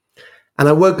 And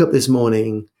I woke up this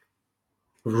morning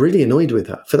really annoyed with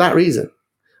her for that reason.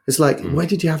 It's like, why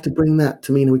did you have to bring that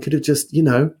to me? And we could have just,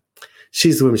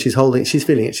 she's the woman, she's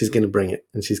feeling it, she's going to bring it,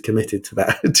 and she's committed to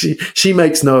that. she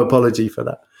makes no apology for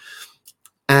that.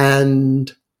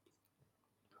 And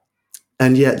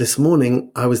yet this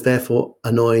morning I was therefore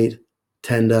annoyed,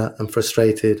 tender, and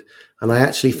frustrated. And I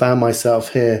actually found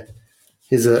myself here.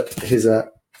 Here's a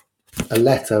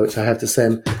letter which I had to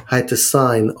send. I had to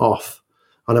sign off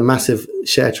on a massive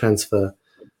share transfer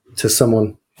to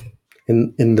someone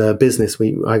in the business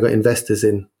I got investors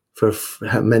in for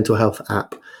a mental health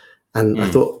app. And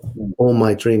I thought all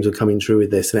my dreams were coming true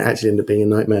with this, and it actually ended up being a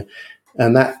nightmare.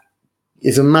 And that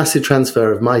is a massive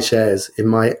transfer of my shares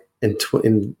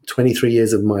in 23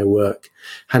 years of my work,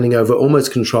 handing over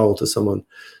almost control to someone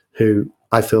who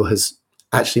I feel has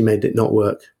actually made it not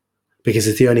work, because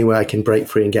it's the only way I can break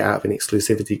free and get out of an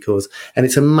exclusivity clause. And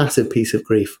it's a massive piece of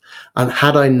grief. And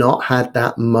had I not had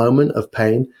that moment of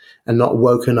pain and not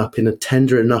woken up in a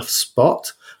tender enough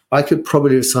spot, I could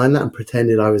probably have signed that and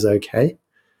pretended I was okay.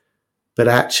 But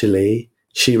actually,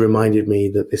 she reminded me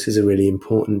that this is a really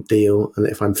important deal, and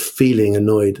that if I'm feeling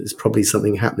annoyed, there's probably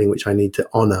something happening which I need to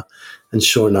honor. And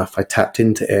sure enough, I tapped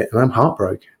into it, and I'm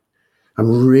heartbroken.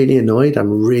 I'm really annoyed.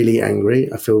 I'm really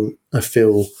angry. I feel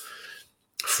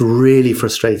really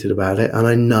frustrated about it, and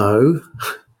I know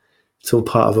it's all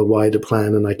part of a wider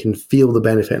plan, and I can feel the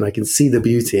benefit, and I can see the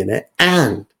beauty in it.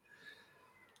 And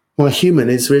my human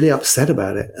is really upset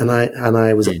about it, and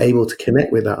I was able to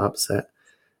connect with that upset.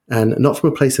 And not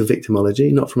from a place of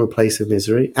victimology, not from a place of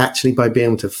misery. Actually, by being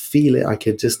able to feel it, I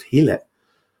could just heal it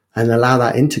and allow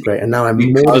that integrate. And now I'm more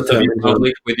Because of your determined.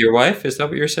 conflict with your wife, is that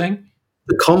what you're saying?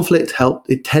 The conflict helped,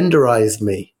 it tenderized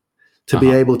me to be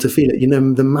able to feel it.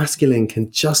 The masculine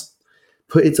can just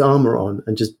put its armor on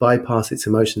and just bypass its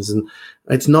emotions. And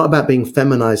it's not about being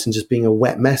feminized and just being a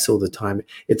wet mess all the time.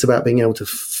 It's about being able to,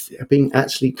 being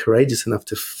actually courageous enough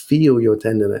to feel your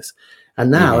tenderness. And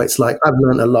now it's like, I've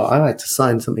learned a lot. I had to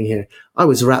sign something here. I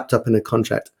was wrapped up in a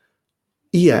contract.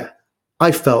 Yeah,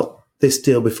 I felt this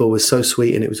deal before was so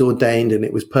sweet, and it was ordained, and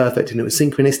it was perfect, and it was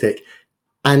synchronistic.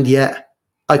 And yet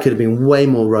I could have been way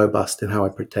more robust in how I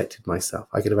protected myself.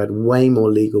 I could have had way more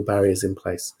legal barriers in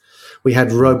place. We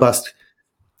had robust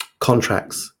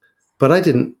contracts, but I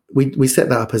didn't. We set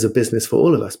that up as a business for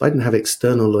all of us, but I didn't have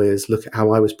external lawyers look at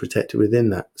how I was protected within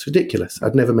that. It's ridiculous.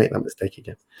 I'd never make that mistake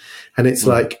again. And it's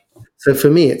like, so for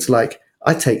me, it's like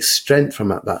I take strength from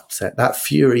that upset. That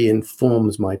fury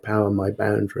informs my power, my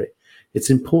boundary. It's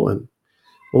important.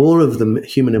 All of the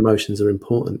human emotions are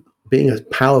important. Being a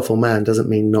powerful man doesn't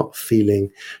mean not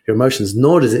feeling your emotions,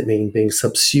 nor does it mean being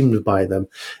subsumed by them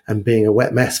and being a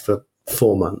wet mess for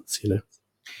 4 months, you know?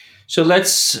 So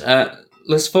let's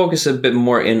focus a bit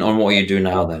more in on what you do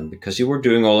now then, because you were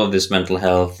doing all of this mental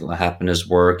health, happiness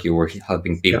work. You were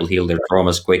helping people heal their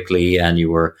traumas quickly, and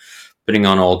you were putting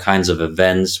on all kinds of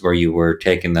events where you were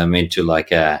taking them into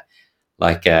like a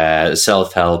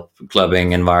self-help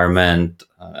clubbing environment,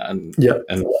 and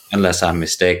unless I'm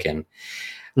mistaken.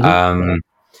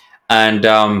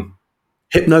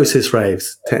 Hypnosis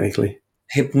raves, technically.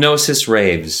 Hypnosis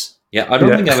raves. Yeah, I don't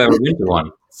think I've ever been to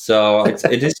one, so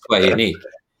it is quite unique.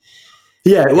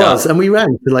 Yeah, it was. And we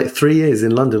ran for like 3 years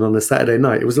in London on a Saturday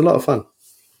night. It was a lot of fun.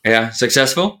 Yeah,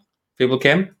 successful? People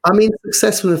came? I mean,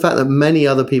 successful in the fact that many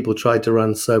other people tried to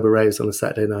run sober raves on a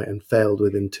Saturday night and failed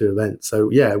within 2 events. So,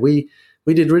 yeah, we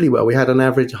did really well. We had an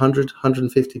average 100,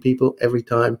 150 people every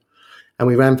time, and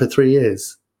we ran for 3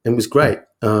 years. It was great.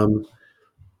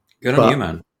 Good on you,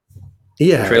 man.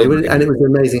 Yeah, it was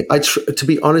amazing. To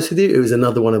be honest with you, it was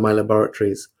another one of my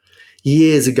laboratories.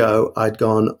 Years ago, I'd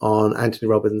gone on Anthony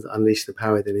Robbins' Unleash the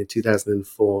Power Within in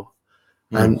 2004.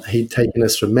 And he'd taken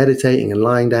us from meditating and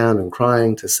lying down and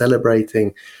crying to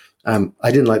celebrating. I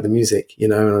didn't like the music, you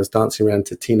know, and I was dancing around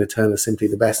to Tina Turner, Simply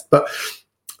the Best. But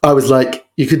I was like,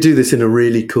 you could do this in a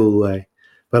really cool way.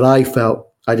 But I felt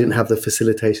I didn't have the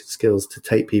facilitation skills to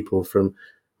take people from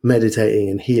meditating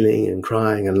and healing and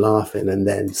crying and laughing and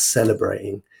then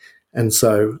celebrating. And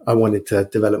so I wanted to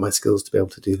develop my skills to be able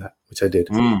to do that, which I did.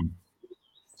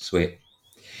 Sweet.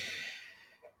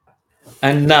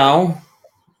 And now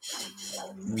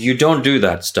you don't do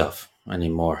that stuff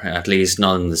anymore, at least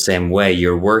not in the same way.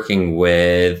 You're working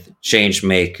with change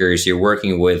makers. You're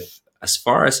working with, as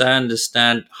far as I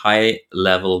understand, high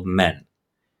level men.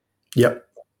 Yep.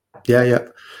 Yeah.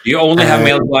 Do you only have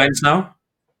male clients now?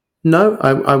 No,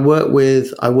 I work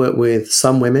with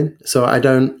some women, so I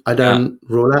don't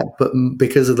rule out, but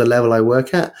because of the level I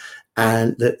work at,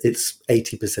 and that it's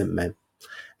 80% men,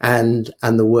 and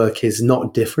the work is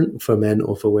not different for men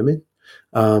or for women,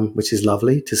 which is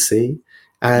lovely to see,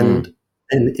 and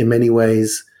in many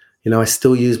ways, you know, I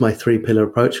still use my 3-pillar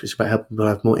approach, which is about helping people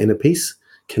have more inner peace,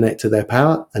 connect to their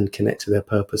power, and connect to their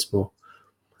purpose more,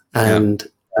 and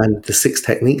the 6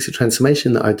 techniques of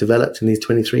transformation that I developed in these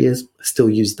 23 years, I still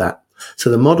use that.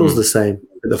 So the model's the same,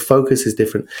 but the focus is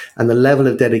different, and the level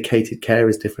of dedicated care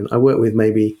is different. I work with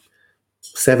maybe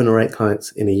 7 or 8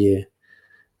 clients in a year,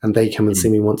 and they come and see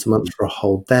me once a month for a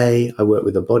whole day. I work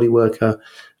with a body worker,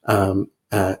 so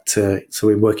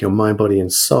we're working on mind, body,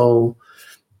 and soul.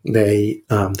 They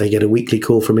get a weekly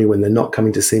call from me when they're not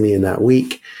coming to see me in that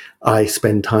week. I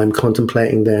spend time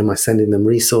contemplating them. I sending them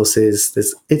resources.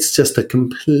 It's just a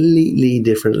completely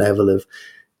different level of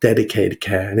dedicated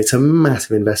care, and it's a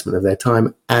massive investment of their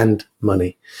time and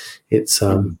money. It's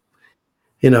you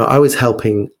know, I was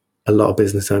helping a lot of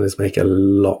business owners make a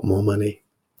lot more money,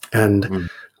 and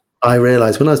I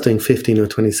realized when I was doing 15 or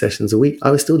 20 sessions a week, I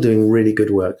was still doing really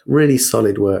good work, really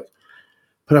solid work,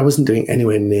 but I wasn't doing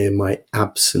anywhere near my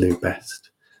absolute best.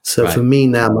 So for me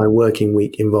now, my working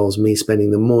week involves me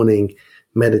spending the morning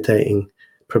meditating,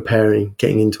 preparing,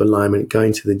 getting into alignment,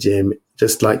 going to the gym,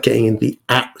 just like getting in the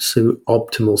absolute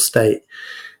optimal state.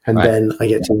 And then I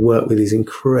get to work with these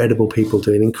incredible people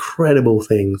doing incredible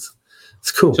things.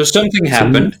 It's cool. So something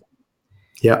happened.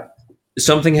 Yeah.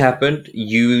 Something happened.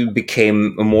 You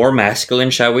became more masculine,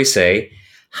 shall we say.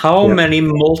 How many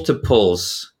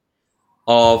multiples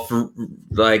of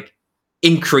like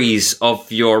increase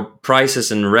of your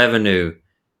prices and revenue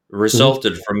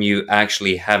resulted from you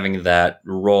actually having that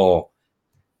raw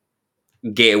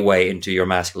gateway into your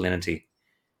masculinity?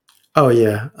 Oh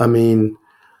yeah. I mean,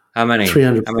 how many?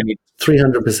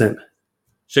 300%.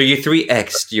 So you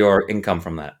 3x'd your income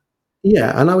from that.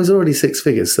 Yeah, and I was already 6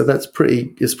 figures, so it's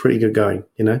pretty good going,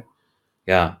 you know.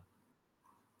 Yeah.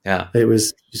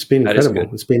 It's been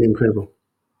incredible. It's been incredible.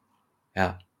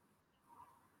 Yeah.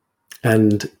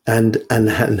 And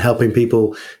helping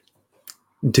people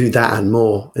do that and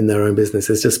more in their own business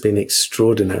has just been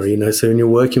extraordinary. So when you're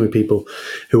working with people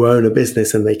who own a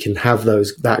business and they can have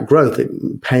that growth,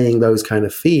 paying those kind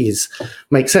of fees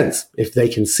makes sense if they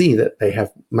can see that they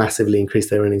have massively increased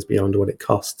their earnings beyond what it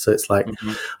costs. So it's like,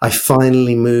 I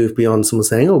finally moved beyond someone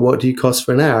saying, oh, what do you cost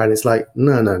for an hour? And it's like,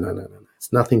 no.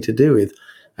 It's nothing to do with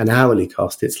an hourly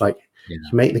cost. It's like, you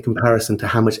make the comparison to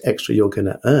how much extra you're going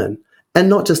to earn. And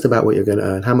not just about what you're going to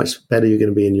earn, how much better you're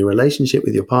going to be in your relationship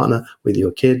with your partner, with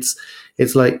your kids.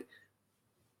 It's like,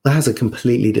 that has a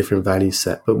completely different value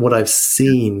set. But what I've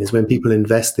seen is when people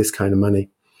invest this kind of money,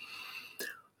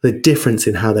 the difference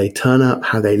in how they turn up,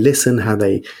 how they listen, how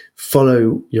they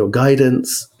follow your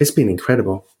guidance, it's been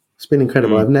incredible. It's been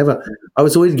incredible.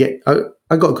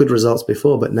 I got good results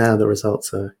before, but now the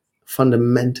results are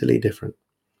fundamentally different.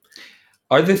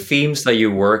 Are the themes that you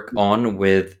work on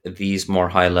with these more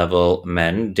high-level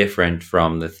men different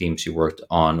from the themes you worked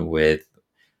on with,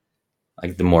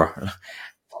 like, the more?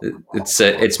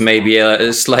 It's maybe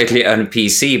a slightly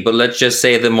un-PC, but let's just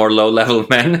say the more low-level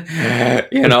men.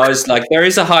 It's like there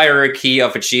is a hierarchy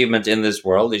of achievement in this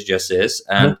world. It just is.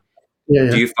 And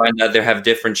do you find that they have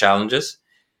different challenges?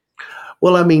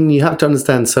 Well, I mean, you have to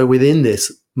understand. So within this,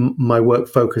 my work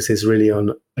focus is really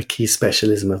on a key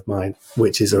specialism of mine,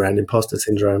 which is around imposter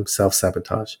syndrome,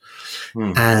 self-sabotage.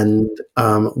 And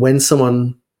when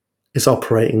someone is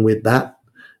operating with that,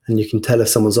 and you can tell if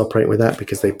someone's operating with that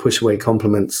because they push away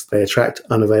compliments, they attract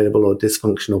unavailable or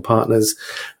dysfunctional partners,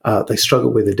 they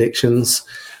struggle with addictions,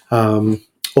 or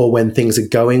when things are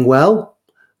going well,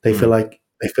 they feel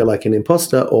like an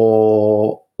imposter,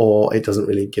 or it doesn't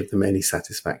really give them any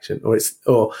satisfaction. Or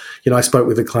I spoke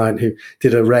with a client who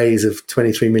did a raise of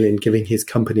 23 million, giving his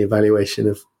company a valuation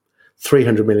of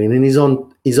 300 million, and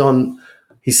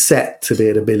he's set to be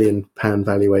at £1 billion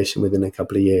valuation within a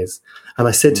couple of years. And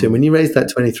I said to him, when you raise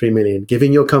that 23 million,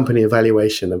 giving your company a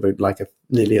valuation of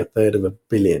nearly a third of $1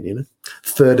 billion, a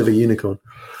third of a unicorn,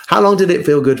 how long did it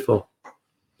feel good for?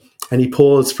 And he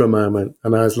paused for a moment,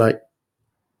 and I was like,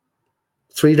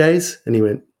 3 days? And he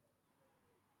went,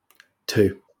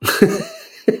 2.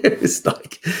 It's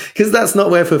like, because that's not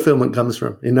where fulfillment comes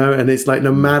from, and it's like,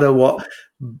 no matter what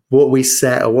we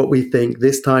set or what we think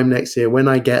this time next year, when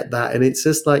I get that, and it's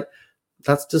just like,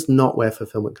 that's just not where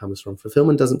fulfillment comes from.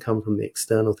 Fulfillment doesn't come from the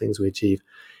external things we achieve.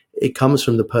 It comes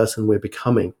from the person we're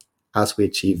becoming as we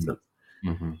achieve them.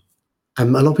 And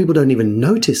a lot of people don't even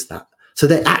notice that. So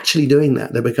they're actually doing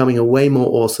that. They're becoming a way more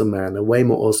awesome man, a way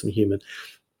more awesome human.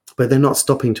 But they're not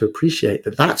stopping to appreciate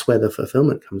that that's where the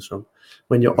fulfillment comes from.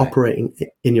 When you're operating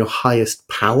in your highest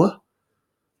power,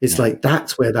 it's like,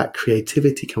 that's where that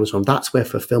creativity comes from. That's where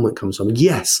fulfillment comes from.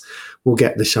 Yes, we'll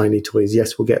get the shiny toys.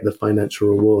 Yes, we'll get the financial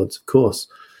rewards, of course.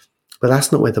 But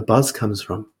that's not where the buzz comes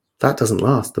from. That doesn't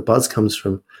last. The buzz comes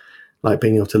from like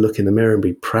being able to look in the mirror and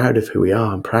be proud of who we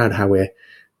are, and proud how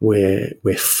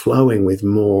we're flowing with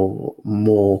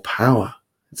more power.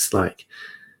 It's like,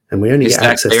 and we only get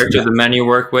access to that. Is that clear to the men you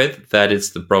work with, that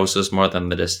it's the process more than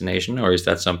the destination, or is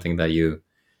that something that you?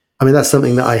 I mean, that's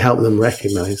something that I help them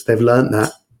recognize. They've learned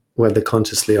that, whether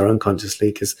consciously or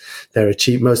unconsciously, because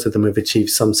most of them have achieved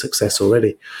some success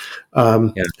already.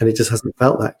 And it just hasn't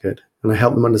felt that good. And I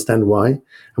help them understand why. And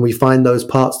we find those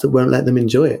parts that won't let them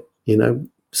enjoy it.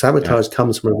 Sabotage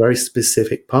comes from a very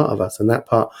specific part of us, and that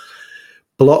part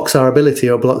blocks our ability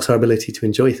to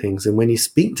enjoy things. And when you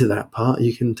speak to that part,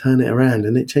 you can turn it around,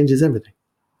 and it changes everything.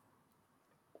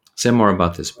 Say more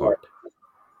about this part.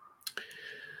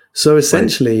 So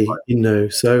essentially,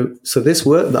 so this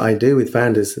work that I do with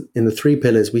founders in the 3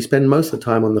 pillars, we spend most of the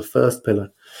time on the first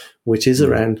pillar, which is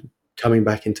around coming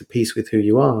back into peace with who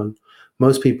you are. And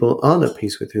most people aren't at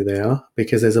peace with who they are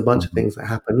because there's a bunch of things that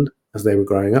happened as they were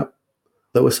growing up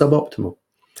that were suboptimal.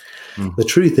 The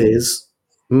truth is,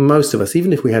 most of us,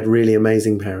 even if we had really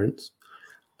amazing parents,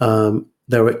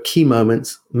 there were key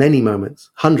moments, many moments,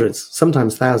 hundreds,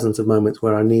 sometimes thousands of moments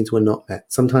where our needs were not met.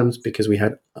 Sometimes because we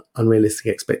had unrealistic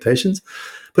expectations,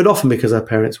 but often because our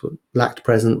parents lacked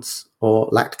presence, or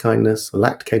lacked kindness, or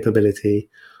lacked capability,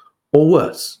 or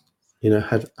worse,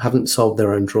 haven't solved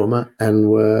their own trauma and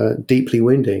were deeply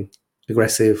wounding,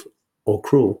 aggressive, or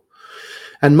cruel.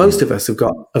 And most of us have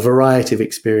got a variety of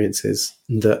experiences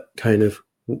that kind of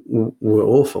were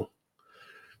awful.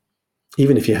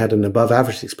 Even if you had an above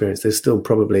average experience, there's still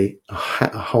probably a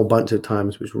whole bunch of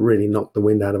times which really knocked the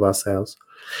wind out of our sails.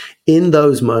 In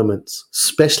those moments,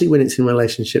 especially when it's in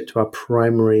relationship to our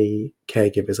primary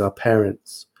caregivers, our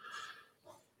parents,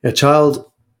 a child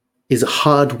is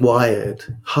hardwired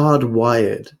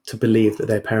to believe that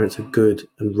their parents are good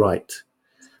and right.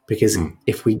 Because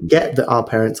if we get that our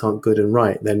parents aren't good and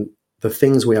right, then the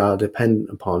things we are dependent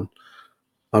upon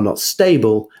are not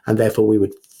stable, and therefore we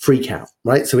would freak out,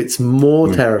 right? So it's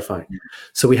more terrifying.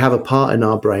 So we have a part in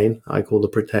our brain, I call the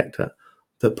protector,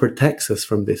 that protects us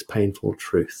from this painful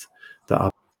truth that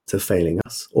our parents are failing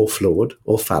us, or flawed,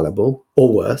 or fallible,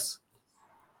 or worse.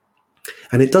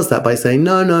 And it does that by saying,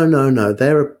 no, no, no, no,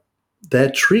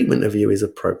 their treatment of you is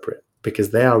appropriate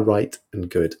because they are right and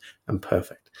good and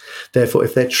perfect. Therefore,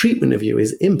 if their treatment of you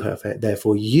is imperfect,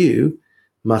 therefore you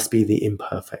must be the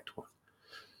imperfect one.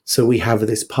 So we have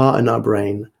this part in our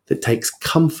brain that takes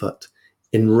comfort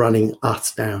in running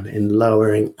us down, in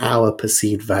lowering our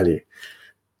perceived value.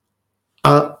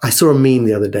 I saw a meme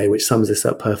the other day which sums this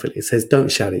up perfectly. It says,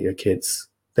 don't shout at your kids.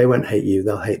 They won't hate you.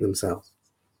 They'll hate themselves.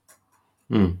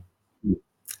 And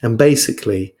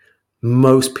basically,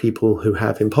 most people who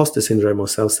have imposter syndrome or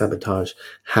self-sabotage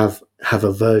have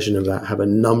a version of that, have a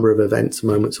number of events,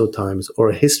 moments or times, or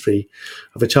a history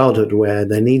of a childhood where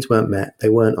their needs weren't met, they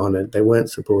weren't honored, they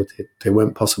weren't supported, they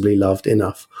weren't possibly loved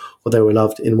enough, or they were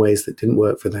loved in ways that didn't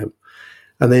work for them.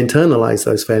 And they internalize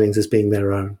those failings as being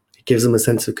their own. It gives them a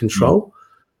sense of control,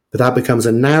 but that becomes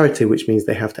a narrative, which means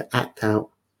they have to act out,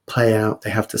 play out,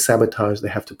 they have to sabotage, they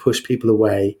have to push people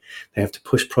away, they have to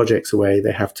push projects away,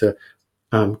 they have to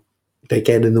they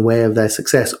get in the way of their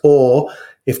success. Or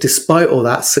if despite all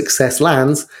that success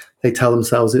lands, they tell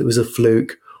themselves it was a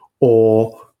fluke,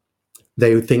 or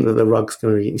they would think that the rug's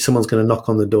someone's going to knock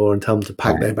on the door and tell them to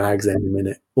pack their bags any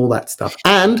minute, all that stuff.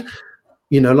 And,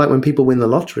 like when people win the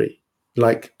lottery,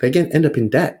 like they end up in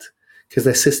debt because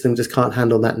their system just can't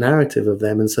handle that narrative of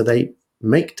them. And so they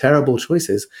make terrible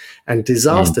choices and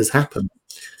disasters happen.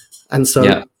 And so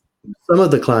some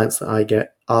of the clients that I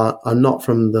get are not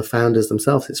from the founders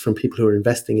themselves. It's from people who are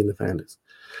investing in the founders.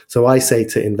 So I say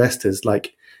to investors,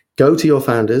 like, go to your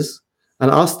founders and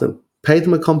ask them, pay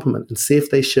them a compliment and see if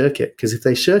they shirk it. Because if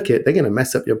they shirk it, they're going to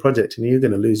mess up your project and you're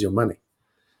going to lose your money.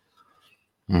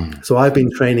 So I've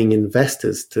been training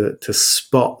investors to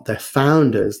spot their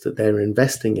founders that they're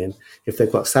investing in if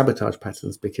they've got sabotage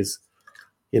patterns, because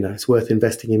it's worth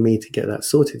investing in me to get that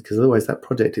sorted, because otherwise that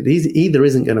project either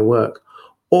isn't going to work,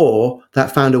 or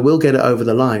that founder will get it over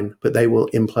the line, but they will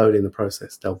implode in the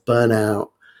process. They'll burn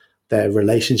out, their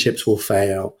relationships will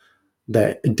fail,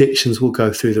 their addictions will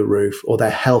go through the roof, or their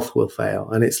health will fail.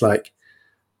 And it's like,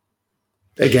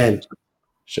 again,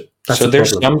 so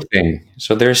there's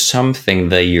something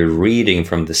that you're reading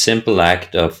from the simple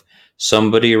act of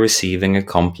somebody receiving a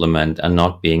compliment and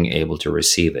not being able to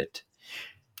receive it.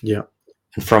 Yeah.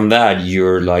 And from that,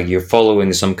 you're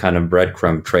following some kind of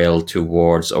breadcrumb trail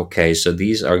towards, okay, so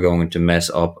these are going to mess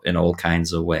up in all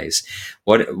kinds of ways.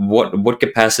 What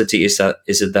capacity is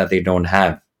it that they don't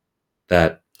have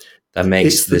that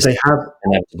makes this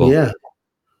inevitable? Yeah,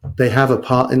 they have a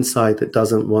part inside that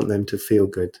doesn't want them to feel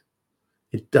good.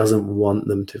 It doesn't want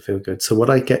them to feel good. So what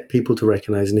I get people to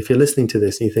recognize, and if you're listening to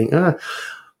this and you think,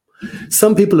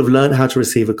 some people have learned how to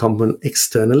receive a compliment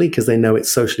externally because they know it's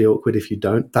socially awkward if you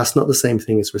don't. That's not the same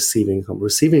thing as receiving a compliment.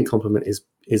 Receiving a compliment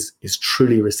is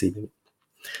truly receiving.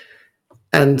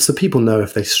 And so people know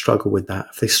if they struggle with that,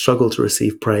 if they struggle to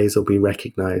receive praise or be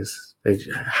recognized, they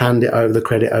hand it over, the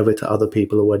credit over to other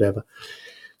people or whatever.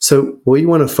 So what you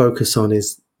want to focus on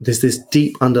is there's this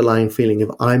deep underlying feeling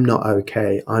of I'm not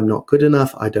okay, I'm not good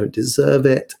enough, I don't deserve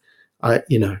it,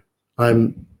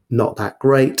 I'm not that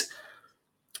great.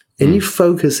 And you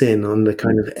focus in on the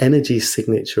kind of energy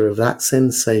signature of that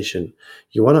sensation.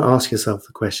 You want to ask yourself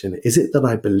the question, is it that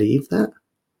I believe that?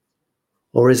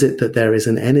 Or is it that there is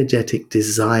an energetic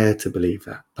desire to believe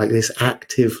that? Like this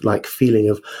active feeling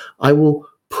of, I will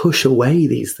push away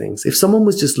these things. If someone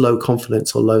was just low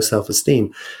confidence or low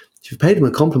self-esteem, if you paid them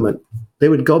a compliment, they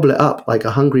would gobble it up like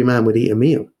a hungry man would eat a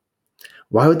meal.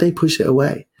 Why would they push it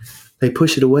away? They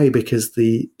push it away because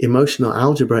the emotional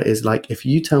algebra is like, if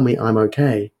you tell me I'm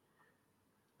okay,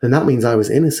 then that means I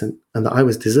was innocent and that I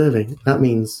was deserving. That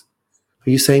means, are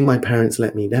you saying my parents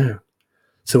let me down?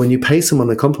 So when you pay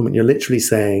someone a compliment, you're literally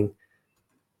saying,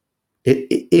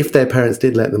 if their parents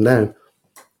did let them down,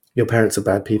 your parents are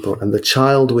bad people. And the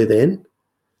child within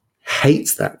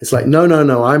hates that. It's like,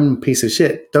 no, I'm a piece of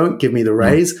shit. Don't give me the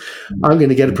raise. I'm going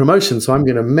to get a promotion. So I'm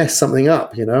going to mess something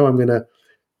up. I'm going to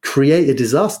create a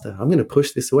disaster. I'm going to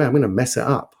push this away. I'm going to mess it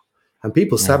up. And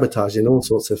people sabotage in all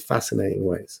sorts of fascinating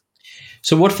ways.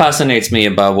 So what fascinates me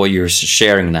about what you're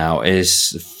sharing now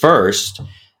is first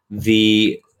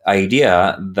the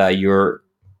idea that you're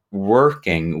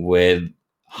working with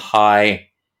high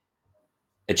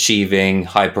achieving,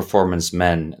 high performance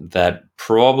men that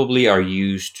probably are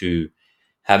used to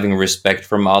having respect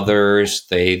from others.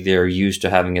 They're used to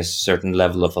having a certain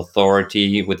level of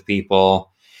authority with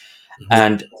people.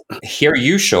 And here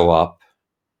you show up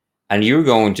and you're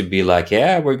going to be like,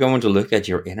 yeah, we're going to look at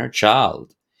your inner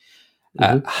child.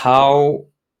 Hmm.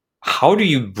 How do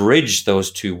you bridge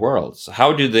those two worlds?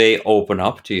 How do they open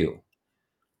up to you?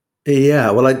 Yeah,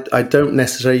 well, I don't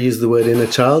necessarily use the word inner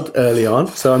child early on.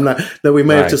 So I'm not, no, we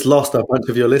may have Right. just lost a bunch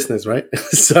of your listeners, right?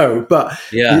 So, but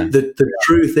Yeah. the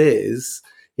truth is,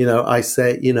 I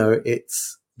say,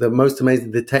 it's the most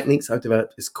amazing, the techniques I've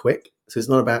developed is quick. So it's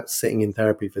not about sitting in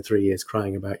therapy for 3 years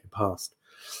crying about your past,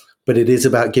 but it is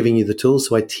about giving you the tools.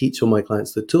 So I teach all my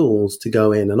clients the tools to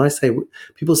go in. And I say,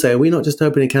 people say, are we not just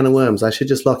opening a can of worms? I should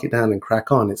just lock it down and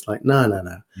crack on. It's like, no, no,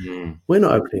 no. Mm. We're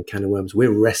not opening a can of worms.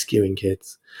 We're rescuing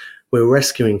kids. We're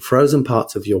rescuing frozen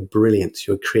parts of your brilliance,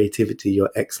 your creativity, your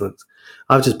excellence.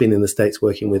 I've just been in the States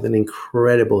working with an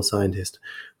incredible scientist.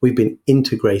 We've been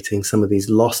integrating some of these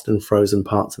lost and frozen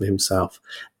parts of himself.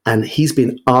 And he's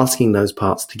been asking those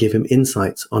parts to give him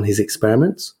insights on his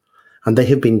experiments. And they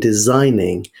have been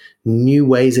designing new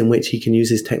ways in which he can use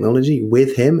his technology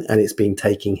with him. And it's been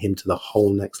taking him to the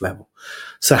whole next level.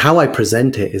 So how I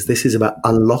present it is this is about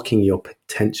unlocking your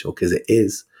potential, because it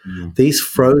is. Mm. These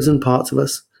frozen parts of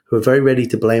us who are very ready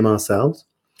to blame ourselves,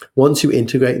 once you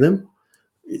integrate them,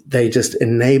 they just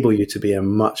enable you to be a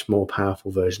much more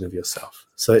powerful version of yourself.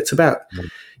 So it's about,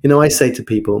 I say to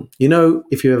people,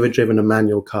 if you've ever driven a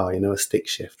manual car, a stick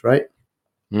shift, right?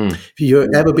 Mm. If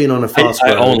you've ever been on a fast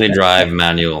I road, only drive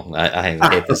manual. I hate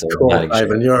of this course, automatic shit.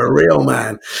 Ivan, you're a real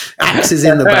man. Axes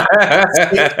in the back,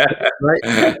 stick shift,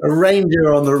 right? A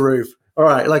ranger on the roof. All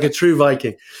right, like a true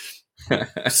Viking.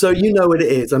 So you know what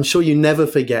it is. I'm sure you never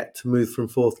forget to move from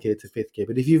fourth gear to fifth gear.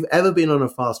 But if you've ever been on a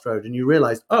fast road and you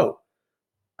realize, oh,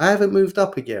 I haven't moved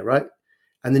up a gear, right?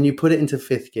 And then you put it into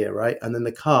fifth gear, right? And then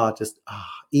the car just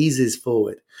eases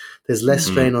forward. There's less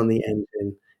Mm. strain on the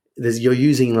engine. You're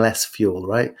using less fuel,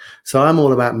 right? So I'm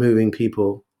all about moving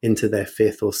people into their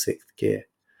fifth or sixth gear.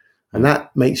 And Mm.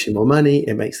 that makes you more money.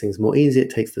 It makes things more easy.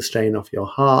 It takes the strain off your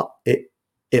heart.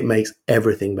 It makes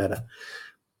everything better.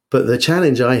 But the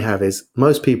challenge I have is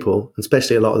most people,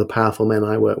 especially a lot of the powerful men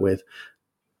I work with,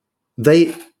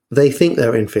 they think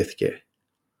they're in fifth gear.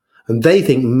 And they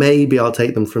think maybe I'll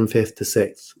take them from fifth to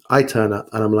sixth. I turn up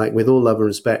and I'm like, with all love and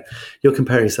respect, you're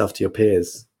comparing yourself to your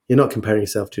peers. You're not comparing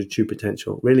yourself to true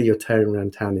potential. Really, you're tearing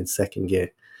around town in second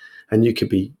gear. And you could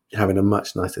be having a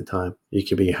much nicer time. You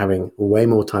could be having way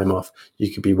more time off.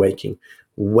 You could be waking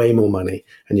way more money,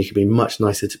 and you could be much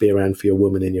nicer to be around for your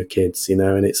woman and your kids,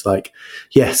 And it's like,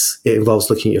 yes, it involves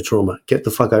looking at your trauma. Get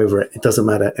the fuck over it. It doesn't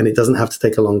matter. And it doesn't have to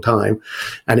take a long time.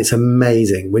 And it's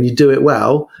amazing. When you do it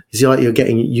well, it's like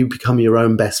you become your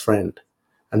own best friend.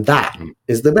 And that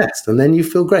is the best. And then you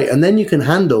feel great. And then you can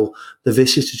handle the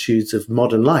vicissitudes of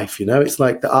modern life. It's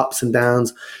like the ups and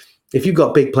downs. If you've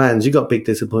got big plans, you've got big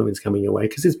disappointments coming your way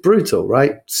because it's brutal,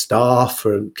 right? Staff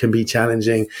can be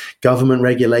challenging. Government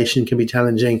regulation can be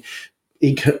challenging.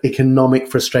 Economic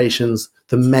frustrations,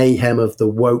 the mayhem of the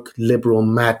woke liberal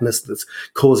madness that's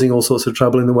causing all sorts of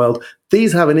trouble in the world.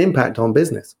 These have an impact on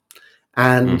business.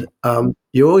 And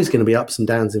you're always going to be ups and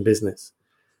downs in business.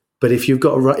 But if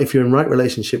if you're in right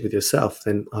relationship with yourself,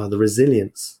 then the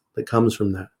resilience that comes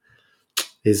from that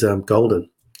is golden.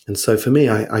 And so for me,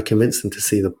 I convince them to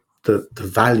see the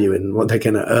value in what they're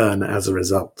going to earn as a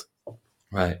result.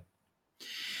 Right.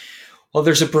 Well,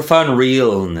 there's a profound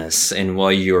realness in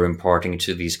what you're imparting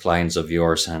to these clients of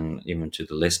yours and even to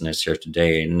the listeners here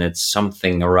today. And it's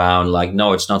something around like,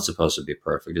 no, it's not supposed to be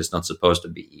perfect. It's not supposed to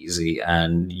be easy.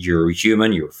 And you're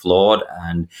human, you're flawed.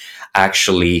 And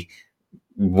actually,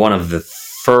 one of the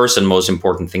first and most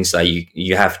important things that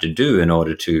you have to do in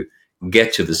order to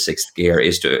get to the sixth gear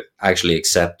is to actually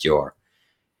accept your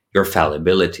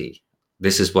fallibility.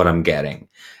 This is what I'm getting.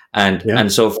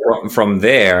 And so from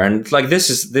there, and like this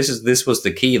was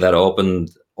the key that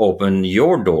opened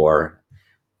your door,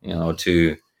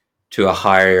 to a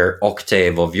higher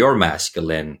octave of your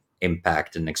masculine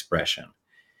impact and expression.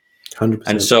 100%.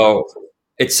 And so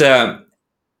it's an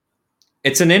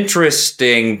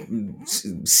interesting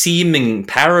seeming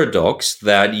paradox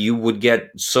that you would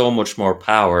get so much more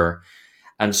power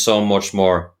and so much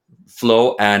more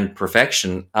flow and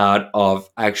perfection out of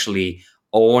actually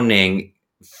owning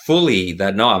fully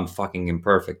that, no, I'm fucking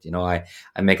imperfect. I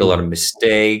make a lot of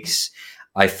mistakes.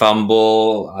 I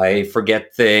fumble. I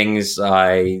forget things.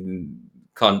 I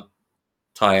can't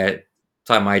tie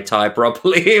my tie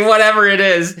properly, whatever it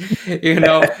is. There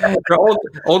are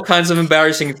all kinds of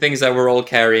embarrassing things that we're all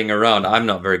carrying around. I'm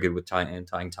not very good with tying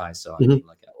ties, so I mean,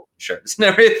 like shirts and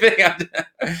everything.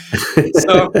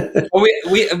 So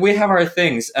we have our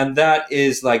things, and that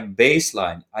is like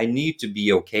baseline. I need to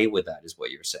be okay with that, is what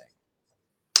you're saying.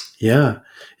 Yeah,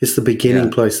 it's the Yeah.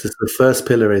 beginning place. The first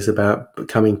pillar is about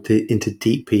coming into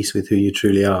deep peace with who you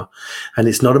truly are. And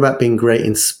it's not about being great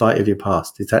in spite of your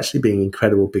past. It's actually being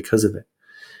incredible because of it.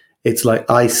 It's like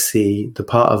I see the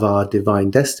part of our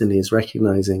divine destiny is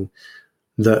recognizing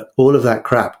that all of that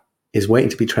crap is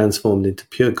waiting to be transformed into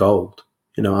pure gold.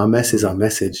 You know, our mess is our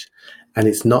message. And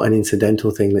it's not an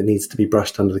incidental thing that needs to be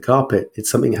brushed under the carpet. It's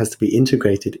something that has to be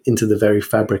integrated into the very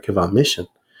fabric of our mission.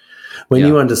 When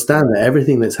you Yeah. understand that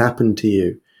everything that's happened to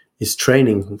you is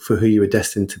training for who you were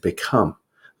destined to become,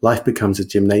 life becomes a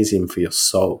gymnasium for your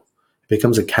soul. It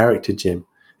becomes a character gym.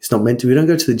 It's not meant to, we don't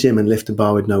go to the gym and lift a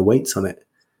bar with no weights on it.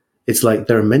 It's like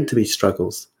there are meant to be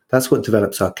struggles. That's what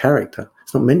develops our character.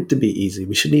 It's not meant to be easy.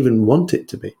 We shouldn't even want it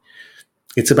to be.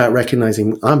 It's about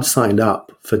recognizing I'm signed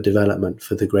up for development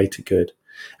for the greater good.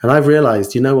 And I've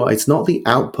realized, you know what? It's not the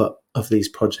output of these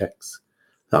projects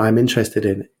that I'm interested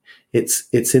in.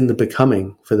 It's in the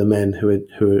becoming for the men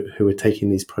who are taking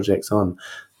these projects on.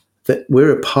 That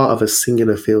we're a part of a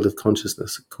singular field of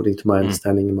consciousness, according to my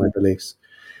understanding and my beliefs.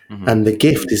 Mm-hmm. And the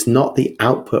gift is not the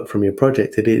output from your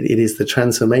project. It is the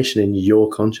transformation in your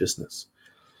consciousness.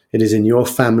 It is in your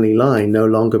family line, no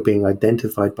longer being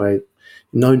identified by,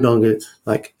 no longer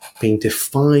like being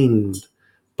defined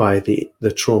by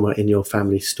the trauma in your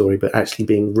family story, but actually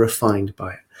being refined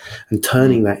by it and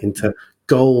turning that into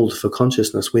gold for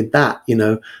consciousness. With that, you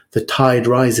know, the tide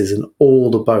rises and all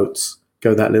the boats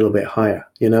go that little bit higher.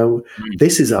 You know,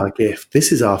 this is our gift.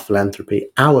 This is our philanthropy.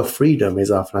 Our freedom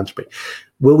is our philanthropy.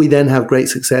 Will we then have great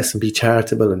success and be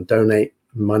charitable and donate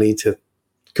money to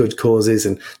good causes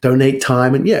and donate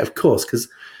time? And yeah, of course, because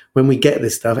when we get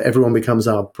this stuff, everyone becomes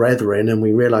our brethren and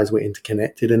we realize we're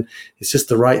interconnected and it's just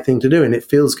the right thing to do and it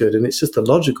feels good and it's just a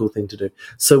logical thing to do.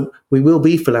 So we will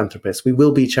be philanthropists, we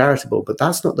will be charitable, but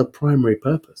that's not the primary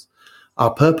purpose.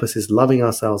 Our purpose is loving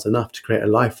ourselves enough to create a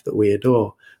life that we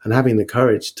adore and having the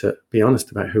courage to be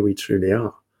honest about who we truly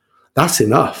are. That's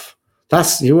enough.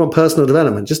 That's, you want personal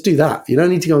development, just do that. You don't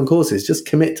need to go on courses, just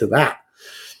commit to that.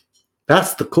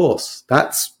 That's the course.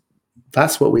 That's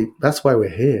why we're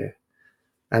here.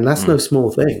 And that's no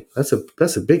small thing. That's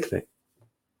a big thing.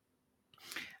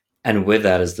 And with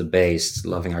that as the base,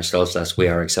 loving ourselves as we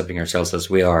are, accepting ourselves as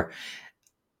we are,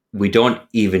 we don't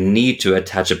even need to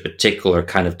attach a particular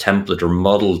kind of template or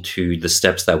model to the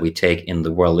steps that we take in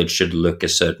the world. It should look a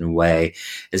certain way.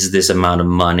 It's this amount of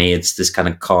money. It's this kind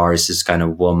of car. It's this kind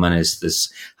of woman. It's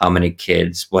this how many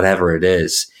kids, whatever it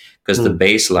is. Because the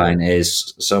baseline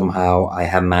is somehow I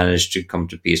have managed to come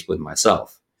to peace with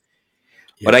myself.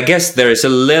 Yeah. But I guess there is a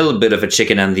little bit of a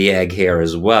chicken and the egg here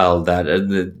as well, that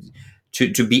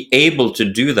to be able to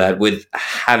do that with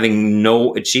having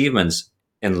no achievements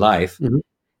in life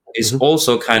is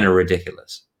also kind of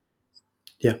ridiculous.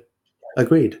 Yeah,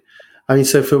 agreed. I mean,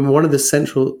 so from one of the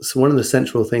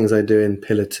central things I do in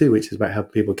Pillar 2, which is about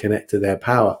helping people connect to their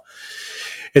power,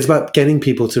 it's about getting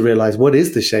people to realize what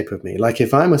is the shape of me. Like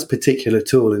if I'm a particular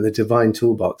tool in the divine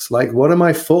toolbox, like what am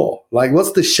I for? Like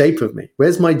what's the shape of me?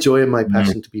 Where's my joy and my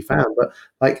passion to be found? But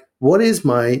like what am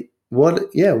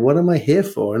I here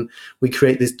for? And we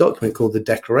create this document called the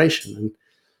Declaration. And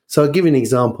so I'll give you an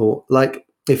example. Like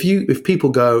if people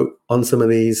go on some of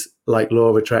these like law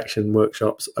of attraction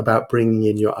workshops about bringing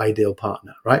in your ideal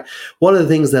partner, right? One of the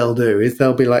things they'll do is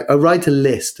they'll be like, oh, write a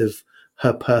list of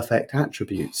her perfect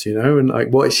attributes, you know, and like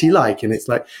what is she like? And it's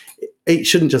like, it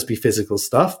shouldn't just be physical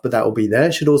stuff, but that will be there.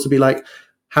 It should also be like,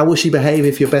 how will she behave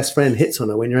if your best friend hits on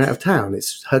her when you're out of town?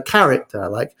 It's her character,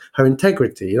 like her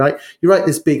integrity. Like you write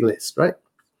this big list, right?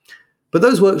 But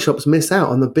those workshops miss out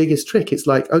on the biggest trick. It's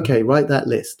like, okay, write that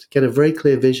list, get a very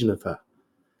clear vision of her.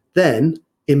 Then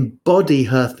embody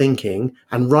her thinking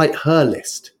and write her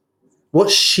list.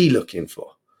 What's she looking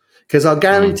for? Because I'll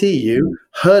guarantee you,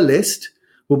 her list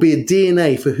will be a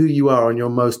DNA for who you are on your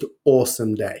most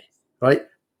awesome day, right?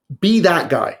 Be that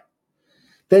guy.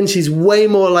 Then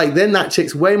then that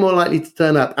chick's way more likely to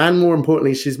turn up. And more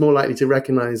importantly, she's more likely to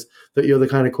recognize that you're the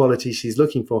kind of quality she's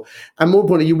looking for. And more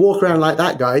importantly, you walk around like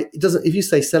that guy. If you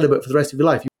stay celibate for the rest of your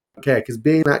life, you don't care because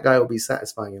being that guy will be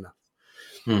satisfying enough.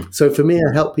 So for me,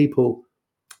 I help people.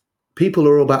 People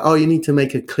are all about, oh, you need to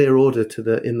make a clear order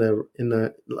in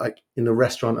the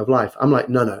restaurant of life. I'm like,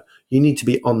 no, you need to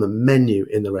be on the menu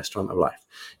in the restaurant of life.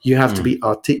 You have to be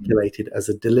articulated as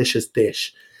a delicious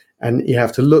dish, and you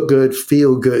have to look good,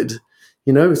 feel good,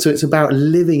 you know. So it's about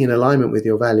living in alignment with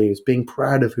your values, being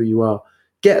proud of who you are.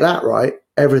 Get that right,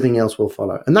 everything else will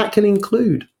follow, and that can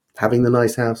include having the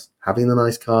nice house, having the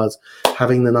nice cars,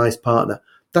 having the nice partner.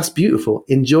 That's beautiful.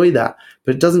 Enjoy that,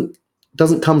 but it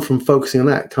doesn't come from focusing on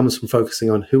that. It comes from focusing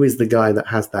on who is the guy that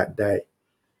has that day.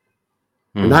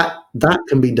 And that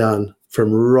can be done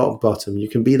from rock bottom. You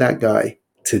can be that guy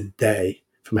today,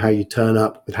 from how you turn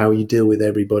up, with how you deal with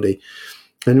everybody.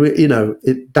 And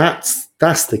that's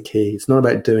the key. It's not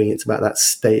about doing, it's about that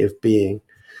state of being.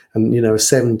 And a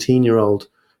 17-year-old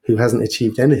who hasn't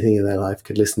achieved anything in their life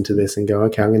could listen to this and go,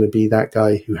 okay, I'm going to be that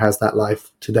guy who has that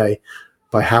life today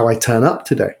by how I turn up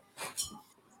today.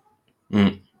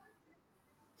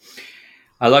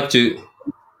 I like to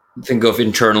think of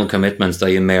internal commitments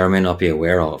that you may or may not be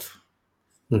aware of.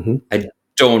 Mm-hmm. I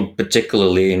don't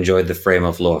particularly enjoy the frame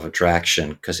of law of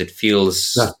attraction because it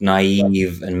feels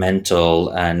naive and mental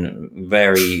and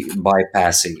very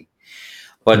bypassy.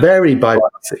 But very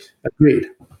bypassy. Agreed.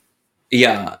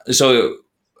 Yeah, so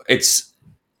it's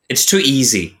too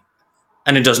easy,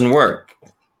 and it doesn't work.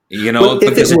 Well,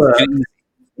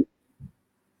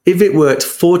 if it worked,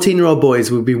 14-year-old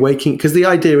boys would be waking, because the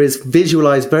idea is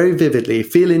visualize very vividly,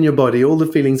 feel in your body all the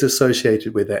feelings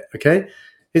associated with it, okay?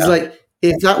 It's like,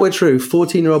 if that were true,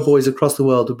 14-year-old boys across the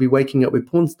world would be waking up with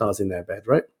porn stars in their bed,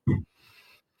 right?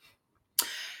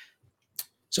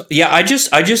 So yeah, I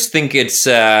just think it's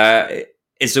a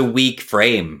weak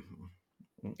frame.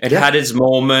 It had its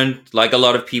moment, like a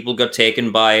lot of people got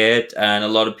taken by it, and a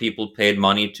lot of people paid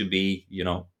money to be,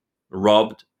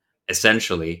 robbed,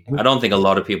 essentially. I don't think a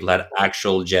lot of people had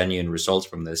actual genuine results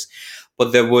from this.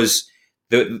 But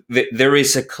there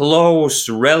is a close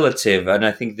relative, and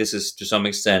I think this is to some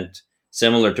extent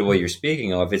similar to what you're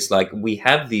speaking of. It's like we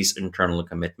have these internal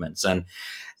commitments, and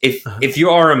if you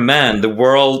are a man, the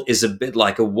world is a bit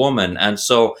like a woman. And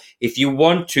so if you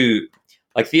want to,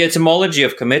 like, the etymology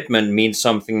of commitment means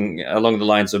something along the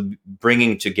lines of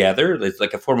bringing together. It's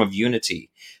like a form of unity.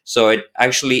 So it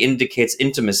actually indicates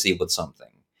intimacy with something,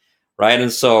 right?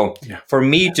 And so for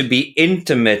me to be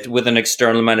intimate with an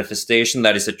external manifestation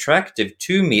that is attractive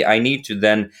to me, I need to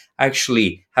then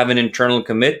actually have an internal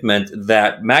commitment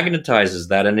that magnetizes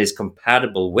that and is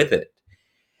compatible with it.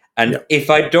 And if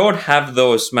I don't have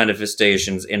those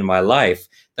manifestations in my life,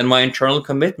 then my internal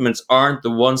commitments aren't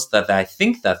the ones that I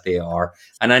think that they are.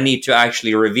 And I need to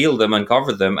actually reveal them,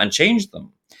 uncover them, and change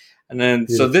them. And then,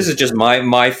 so this is just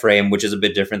my frame, which is a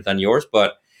bit different than yours,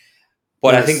 but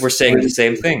I think we're saying the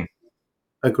same thing.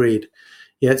 Agreed.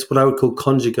 Yeah, it's what I would call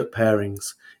conjugate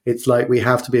pairings. It's like we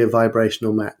have to be a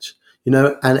vibrational match,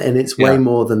 and it's way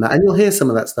more than that. And you'll hear some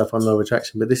of that stuff on law of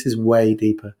attraction, but this is way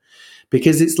deeper.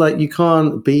 Because it's like you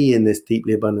can't be in this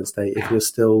deeply abundant state if you're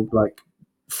still like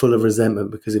full of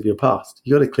resentment because of your past.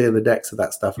 You got to clear the decks of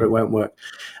that stuff or it won't work.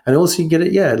 And also you get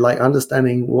it, like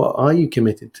understanding what are you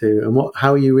committed to and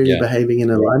how are you really behaving in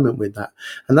alignment with that.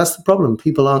 And that's the problem.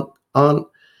 People aren't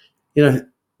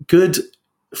good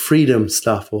freedom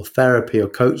stuff or therapy or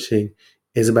coaching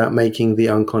is about making the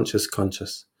unconscious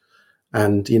conscious.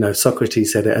 And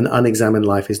Socrates said it: an unexamined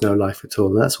life is no life at all.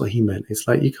 And that's what he meant. It's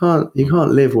like you can't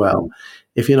live well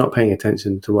if you're not paying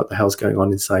attention to what the hell's going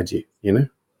on inside you.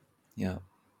 Yeah.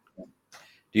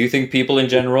 Do you think people in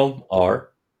general are?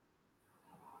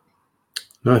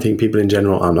 No, I think people in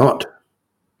general are not.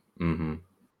 Mm-hmm.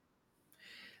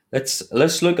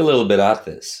 Let's look a little bit at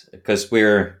this, because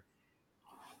we're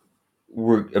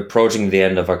approaching the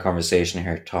end of our conversation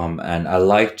here, Tom, and I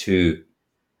like to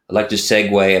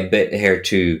segue a bit here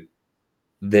to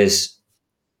this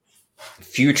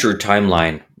future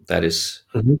timeline that is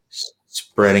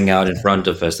spreading out in front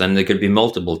of us, and there could be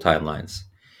multiple timelines.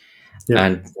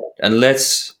 And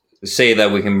let's say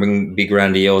that we can be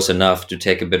grandiose enough to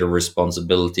take a bit of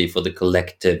responsibility for the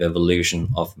collective evolution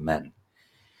of men.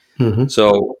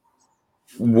 So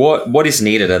what is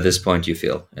needed at this point, you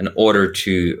feel, in order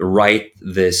to right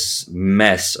this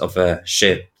mess of a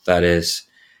ship that is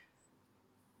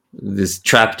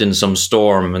trapped in some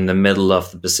storm in the middle of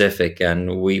the Pacific,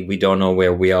 and we don't know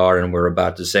where we are and we're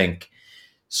about to sink?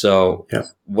 So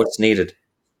what's needed?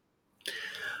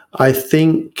 I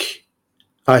think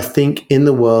in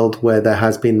the world where there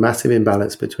has been massive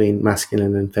imbalance between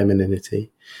masculine and femininity,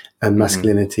 and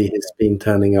masculinity has been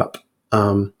turning up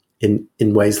in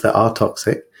ways that are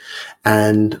toxic,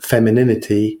 and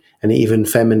femininity and even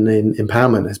feminine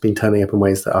empowerment has been turning up in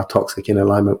ways that are toxic, in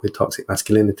alignment with toxic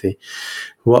masculinity.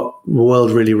 What the world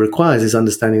really requires is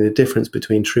understanding the difference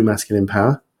between true masculine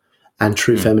power and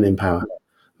true feminine power.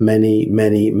 Many,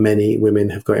 many, many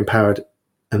women have got empowered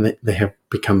and they have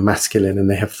become masculine, and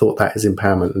they have thought that is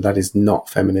empowerment, and that is not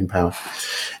feminine power.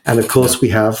 And of course, we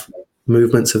have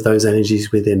movements of those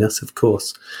energies within us, of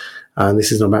course. And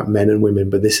this is not about men and women,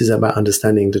 but this is about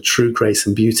understanding the true grace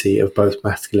and beauty of both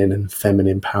masculine and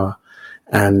feminine power.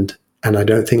 And I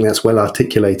don't think that's well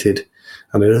articulated,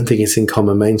 and I don't think it's in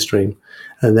common mainstream.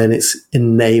 And then it's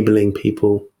enabling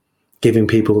people, giving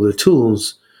people the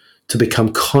tools to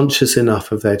become conscious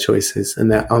enough of their choices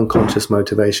and their unconscious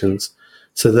motivations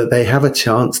so that they have a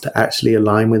chance to actually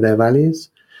align with their values.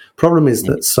 Problem is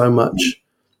that so much,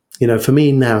 for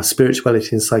me now, spirituality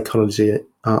and psychology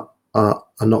are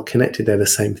not connected. They're the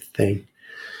same thing.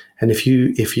 And if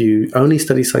you only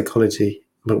study psychology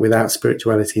but without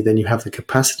spirituality, then you have the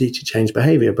capacity to change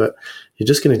behavior, but you're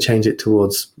just going to change it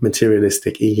towards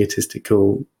materialistic,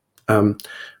 egotistical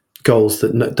goals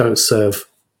that don't serve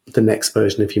the next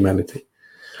version of humanity.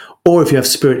 Or if you have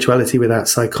spirituality without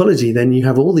psychology, then you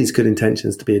have all these good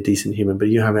intentions to be a decent human, but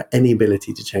you don't have any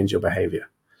ability to change your behavior.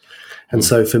 And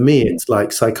so for me, it's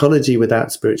like psychology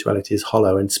without spirituality is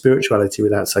hollow, and spirituality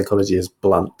without psychology is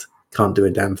blunt, can't do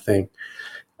a damn thing.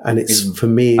 And it's, for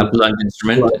me, a blunt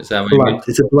instrument. Is that what you mean?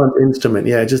 It's a blunt instrument.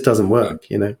 Yeah, it just doesn't work,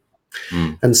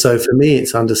 And so for me,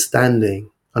 it's understanding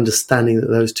that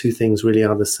those two things really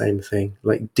are the same thing,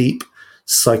 like deep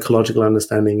psychological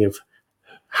understanding of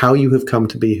how you have come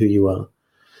to be who you are,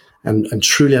 and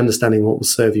truly understanding what will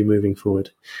serve you moving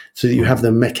forward, so that you have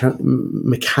the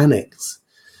mechanics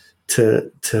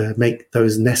to make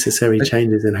those necessary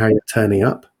changes in how you're turning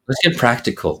up. Let's get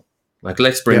practical. Like,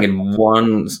 let's bring in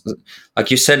one.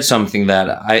 Like you said something that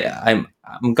I'm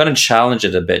going to challenge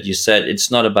it a bit. You said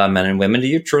it's not about men and women. Do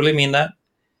you truly mean that?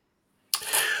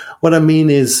 What I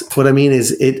mean is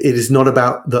it is not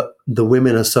about the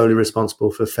women are solely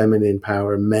responsible for feminine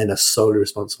power and men are solely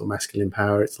responsible for masculine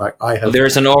power. It's like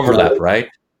there's an overlap, right?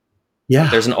 Yeah.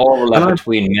 There's an overlap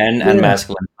between men and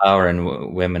masculine power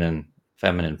and women and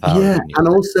feminine power. Yeah, and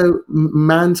also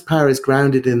man's power is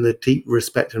grounded in the deep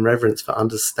respect and reverence for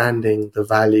understanding the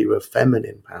value of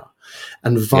feminine power,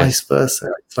 and vice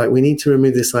versa. It's like we need to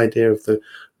remove this idea of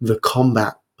the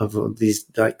combat of these,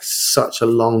 like, such a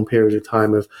long period of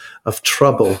time of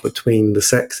trouble between the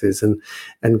sexes,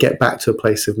 and get back to a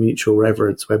place of mutual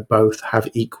reverence where both have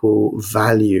equal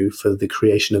value for the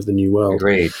creation of the new world.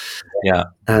 Great. Yeah.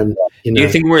 And do you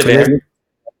think we're there?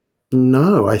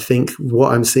 No, I think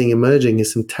what I'm seeing emerging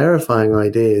is some terrifying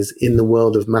ideas in the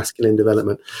world of masculine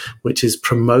development, which is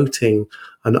promoting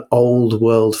an old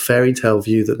world fairy tale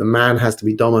view that the man has to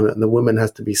be dominant and the woman has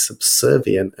to be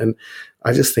subservient. And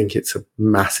I just think it's a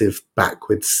massive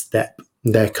backward step.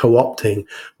 They're co-opting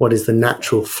what is the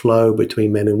natural flow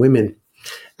between men and women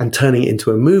and turning it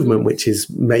into a movement which is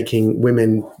making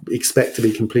women expect to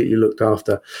be completely looked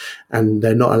after, and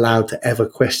they're not allowed to ever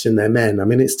question their men. I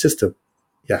mean, it's just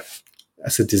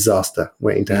that's a disaster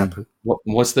waiting to happen.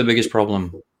 What's the biggest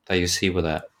problem that you see with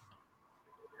that?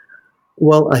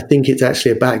 Well, I think it's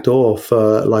actually a backdoor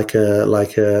for like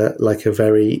a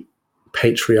very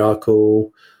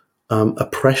patriarchal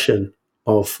oppression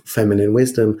of feminine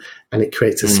wisdom, and it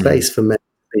creates a space for men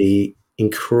to be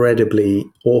incredibly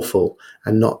awful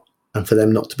and for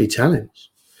them not to be challenged.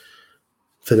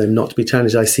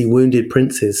 I see wounded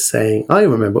princes saying, I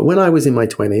remember when I was in my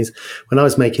 20s, when I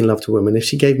was making love to a woman, if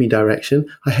she gave me direction,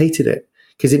 I hated it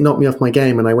because it knocked me off my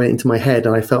game and I went into my head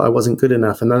and I felt I wasn't good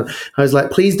enough. And then I was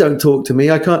like, please don't talk to me.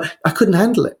 I couldn't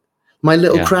handle it. My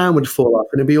little crown would fall off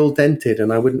and it'd be all dented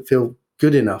and I wouldn't feel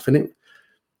good enough. And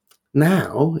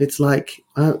now it's like,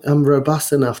 I'm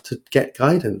robust enough to get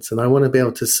guidance and I want to be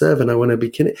able to serve and I want to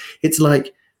be, it's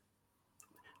like,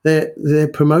 they're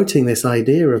promoting this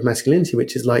idea of masculinity,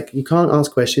 which is like, you can't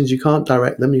ask questions, you can't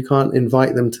direct them, you can't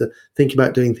invite them to think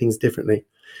about doing things differently.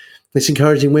 It's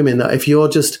encouraging women that if you're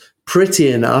just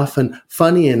pretty enough and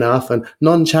funny enough and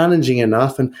non-challenging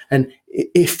enough and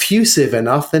effusive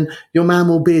enough, then your man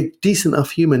will be a decent enough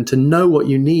human to know what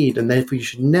you need, and therefore you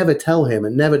should never tell him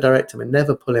and never direct him and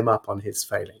never pull him up on his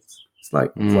failings. It's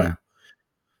like, wow,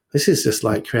 this is just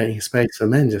like creating a space for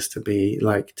men just to be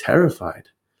like terrified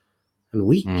and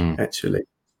weak, actually.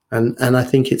 And I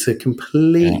think it's a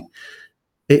complete,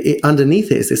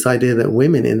 underneath it is this idea that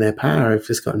women in their power have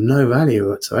just got no value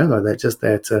whatsoever. They're just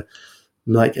there to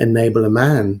like enable a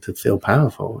man to feel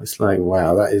powerful. It's like,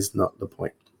 wow, that is not the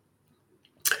point.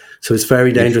 So it's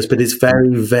very dangerous, but it's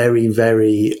very, very,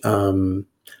 very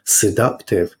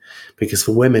seductive, because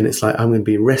for women, it's like, I'm going to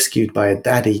be rescued by a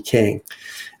daddy king.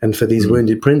 And for these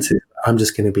wounded princes, I'm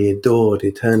just going to be adored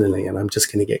eternally, and I'm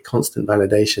just going to get constant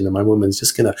validation, and my woman's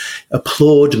just going to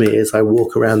applaud me as I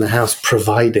walk around the house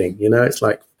providing. It's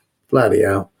like, bloody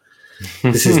hell,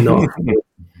 this is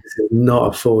not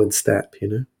a forward step.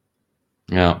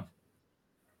 Yeah.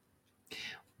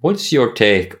 What's your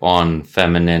take on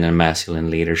feminine and masculine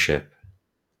leadership?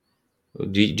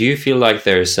 Do you feel like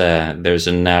there's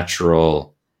a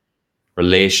natural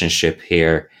relationship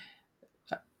here?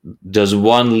 Does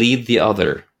one lead the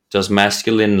other? Does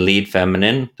masculine lead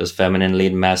feminine? Does feminine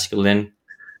lead masculine?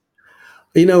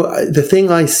 The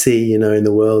thing I see, in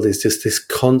the world is just this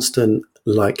constant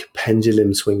like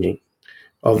pendulum swinging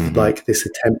of like this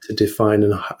attempt to define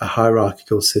a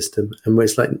hierarchical system, and where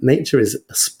it's like nature is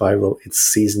a spiral, it's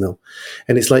seasonal,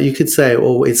 and it's like you could say,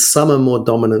 oh, it's summer more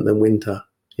dominant than winter,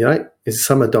 you know, it's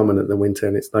summer dominant than winter,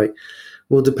 and it's like,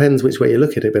 well, it depends which way you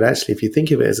look at it, but actually if you think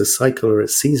of it as a cycle or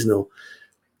it's seasonal,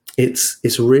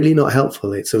 it's really not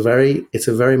helpful. It's a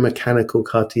very mechanical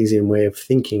Cartesian way of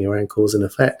thinking around cause and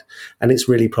effect, and it's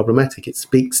really problematic. It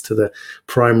speaks to the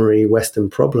primary Western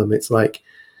problem. It's like,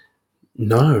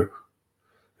 no,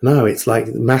 it's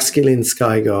like masculine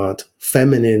sky god,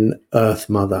 feminine earth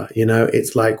mother. You know,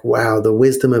 it's like, wow, the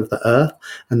wisdom of the earth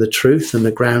and the truth and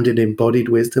the grounded embodied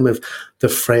wisdom of the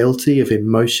frailty of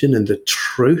emotion and the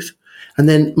truth. And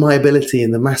then my ability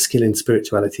in the masculine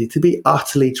spirituality to be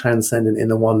utterly transcendent in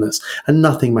the oneness, and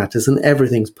nothing matters and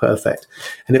everything's perfect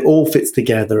and it all fits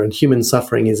together and human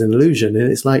suffering is an illusion. And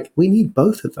it's like, we need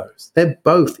both of those. They're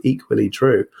both equally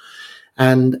true.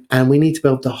 And we need to be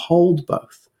able to hold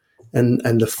both. And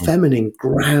the feminine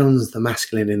grounds the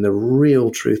masculine in the real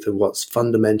truth of what's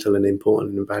fundamental and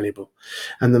important and valuable.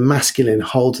 And the masculine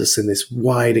holds us in this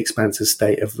wide, expansive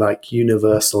state of like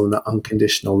universal and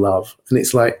unconditional love. And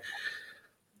it's like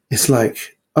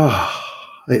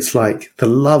the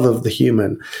love of the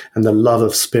human and the love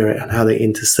of spirit and how they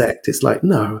intersect. It's like,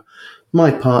 no,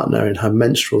 my partner and her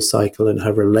menstrual cycle and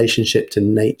her relationship to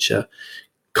nature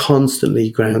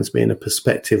constantly grounds me in a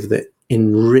perspective that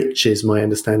enriches my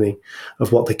understanding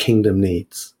of what the kingdom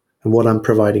needs and what I'm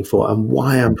providing for and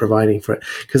why I'm providing for it.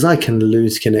 Because I can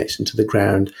lose connection to the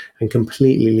ground and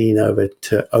completely lean over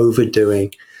to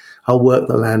overdoing. I'll work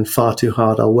the land far too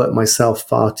hard. I'll work myself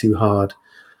far too hard.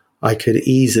 I could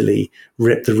easily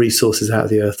rip the resources out of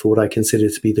the earth for what I consider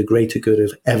to be the greater good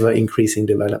of ever increasing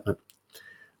development.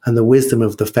 And the wisdom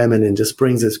of the feminine just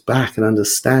brings us back and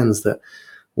understands that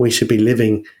we should be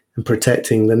living and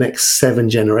protecting the next 7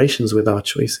 generations with our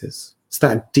choices. It's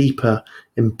that deeper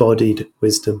embodied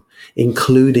wisdom,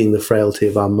 including the frailty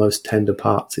of our most tender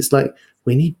parts. It's like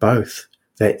we need both.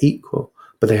 They're equal,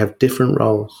 but they have different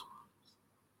roles.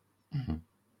 Mm-hmm.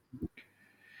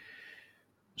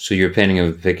 So you're painting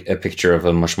a picture of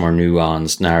a much more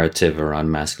nuanced narrative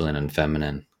around masculine and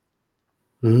feminine.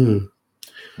 And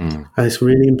it's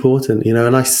really important, you know,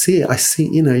 and I see,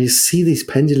 you know, you see these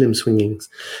pendulum swingings.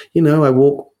 You know, I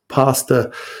walked past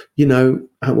a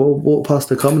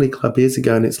comedy club years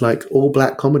ago, and it's like all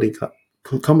black comedy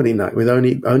night with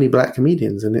only black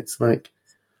comedians. And it's like,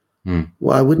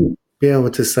 well, I wouldn't be able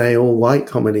to say all white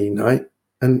comedy night.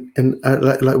 And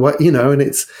like what, you know, and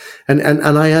it's, and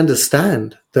I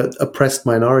understand that oppressed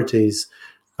minorities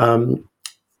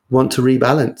want to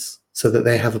rebalance so that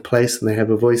they have a place and they have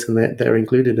a voice and they're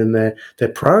included and they're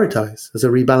prioritized as a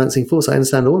rebalancing force. I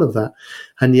understand all of that.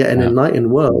 And yet an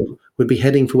enlightened world would be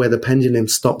heading for where the pendulum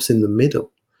stops in the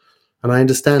middle. And I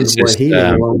understand we're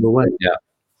healing along the way. Yeah,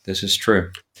 this is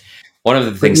true. One of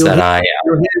the things that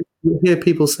you hear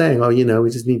people saying, oh, you know,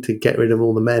 we just need to get rid of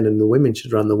all the men and the women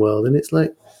should run the world. And it's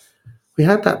like, we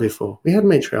had that before. We had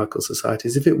matriarchal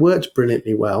societies. If it worked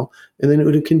brilliantly well, and then it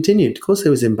would have continued. Of course, there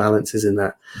was imbalances in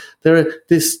that. There are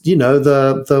this, you know,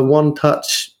 the one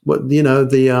touch, what, you know,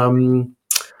 the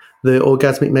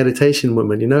orgasmic meditation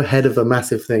woman, you know, head of a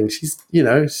massive thing. She's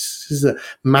a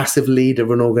massive leader of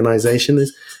an organization.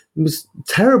 There's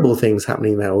terrible things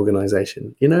happening in that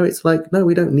organization. You know, it's like, no,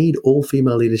 we don't need all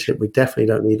female leadership. We definitely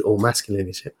don't need all masculine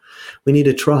leadership. We need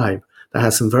a tribe that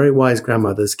has some very wise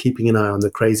grandmothers keeping an eye on the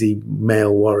crazy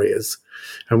male warriors.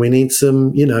 And we need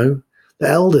some, you know, the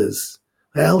elders.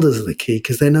 The elders are the key,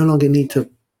 because they no longer need to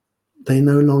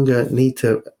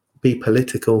be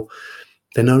political.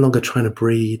 They're no longer trying to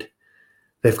breed.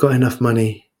 They've got enough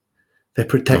money. They're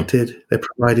protected. They're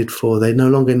provided for. They no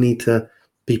longer need to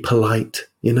be polite,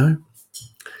 you know?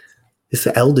 It's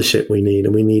the eldership we need,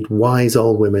 and we need wise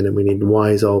old women and we need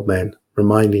wise old men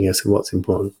reminding us of what's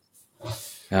important.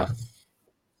 Yeah.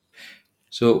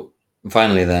 So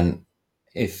finally then,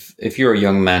 if you're a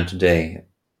young man today,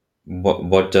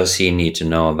 what does he need to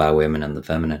know about women and the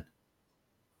feminine?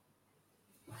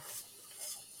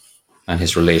 And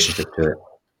his relationship to it?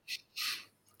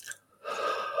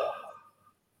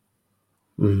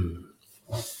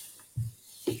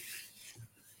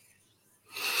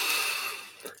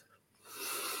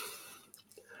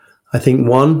 I think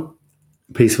one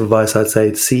piece of advice I'd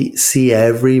say, see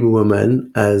every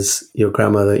woman as your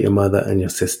grandmother, your mother, and your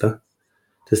sister,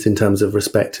 just in terms of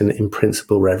respect and in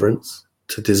principle reverence,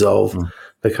 to dissolve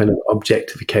the kind of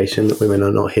objectification that women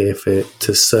are not here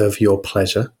to serve your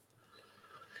pleasure.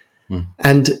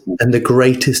 And the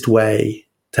greatest way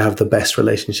to have the best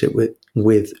relationship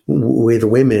with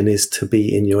women is to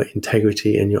be in your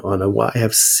integrity and your honor. What I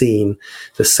have seen,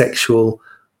 the sexual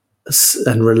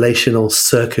and relational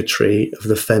circuitry of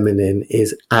the feminine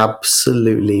is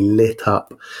absolutely lit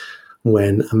up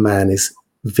when a man is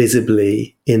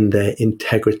visibly in their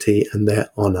integrity and their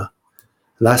honor.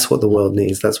 That's what the world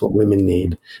needs. That's what women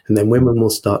need. And then women will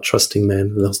start trusting men,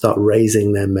 and they'll start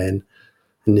raising their men.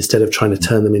 And instead of trying to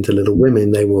turn them into little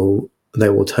women, they will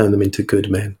turn them into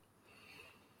good men.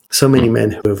 So many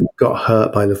men who have got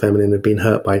hurt by the feminine have been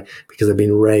hurt because they've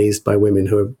been raised by women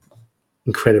who are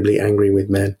incredibly angry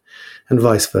with men, and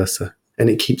vice versa. And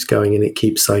it keeps going and it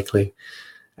keeps cycling.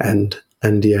 And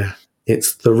yeah,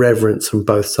 it's the reverence from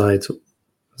both sides.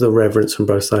 The reverence from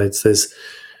both sides.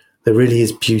 There really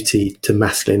is beauty to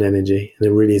masculine energy, and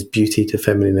there really is beauty to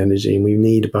feminine energy, and we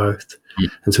need both.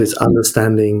 And so it's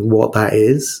understanding what that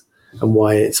is and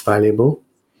why it's valuable,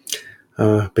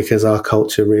 because our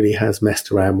culture really has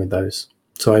messed around with those.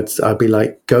 So I'd be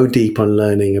like, go deep on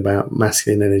learning about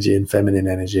masculine energy and feminine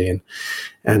energy,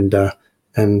 and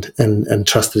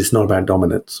trust that it's not about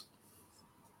dominance.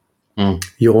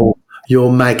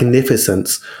 Your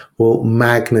magnificence will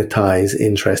magnetize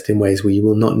interest in ways where you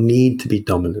will not need to be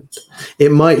dominant.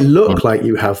 It might look like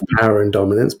you have power and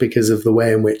dominance because of the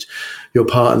way in which your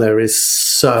partner is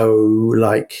so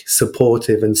like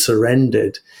supportive and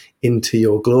surrendered into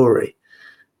your glory,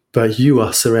 but you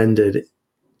are surrendered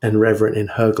and reverent in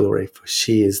her glory, for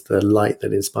she is the light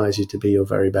that inspires you to be your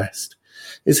very best.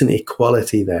 It's an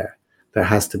equality there that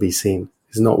has to be seen.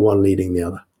 It's not one leading the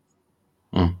other.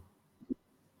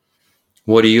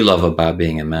 What do you love about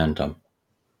being a man, Tom?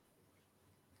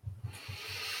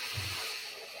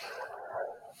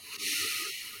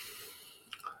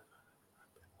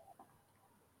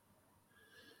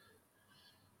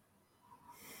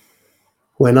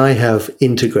 When I have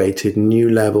integrated new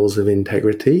levels of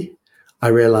integrity, I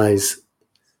realize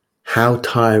how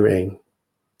tiring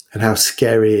and how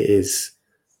scary it is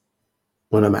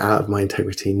when I'm out of my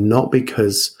integrity, not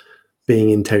because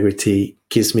being integrity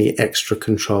gives me extra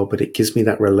control, but it gives me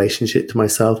that relationship to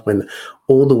myself when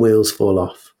all the wheels fall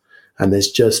off and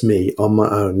there's just me on my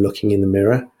own looking in the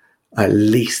mirror. I at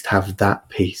least have that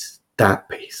peace.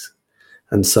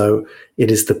 And so it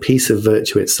is the peace of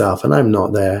virtue itself. And I'm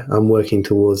not there. I'm working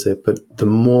towards it. But the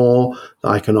more that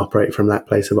I can operate from that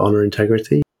place of honor,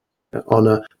 integrity,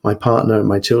 honor my partner,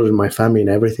 my children, my family, and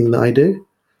everything that I do,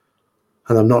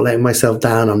 and I'm not letting myself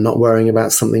down. I'm not worrying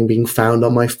about something being found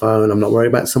on my phone. I'm not worried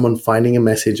about someone finding a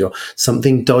message or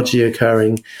something dodgy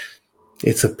occurring.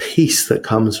 It's a peace that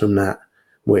comes from that,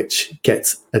 which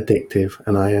gets addictive.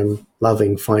 And I am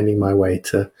loving finding my way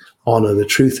to honor the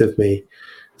truth of me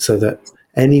so that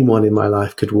anyone in my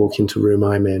life could walk into a room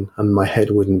I'm in and my head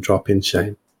wouldn't drop in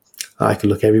shame. I could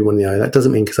look everyone in the eye. That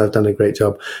doesn't mean because I've done a great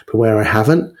job, but where I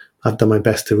haven't, I've done my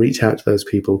best to reach out to those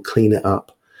people, clean it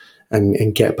up,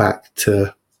 and get back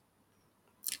to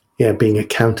being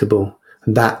accountable.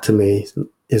 And that to me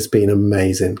has been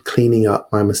amazing, cleaning up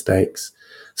my mistakes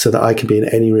so that I could be in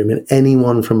any room and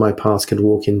anyone from my past could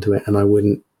walk into it and I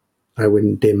wouldn't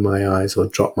dim my eyes or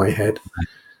drop my head.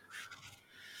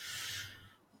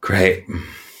 Great.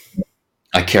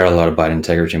 I care a lot about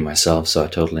integrity myself, so I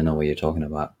totally know what you're talking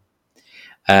about.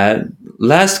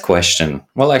 Last question.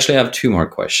 Well, actually, I have two more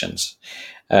questions.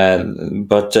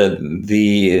 But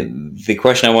the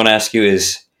question I want to ask you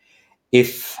is,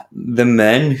 if the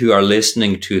men who are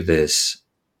listening to this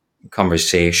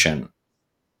conversation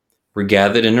were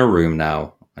gathered in a room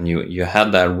now, and you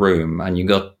had that room, and you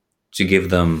got to give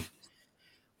them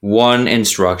one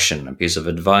instruction, a piece of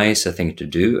advice, a thing to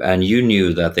do, and you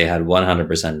knew that they had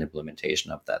 100% implementation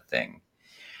of that thing,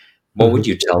 what would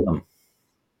you tell them?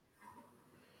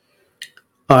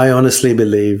 I honestly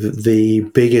believe the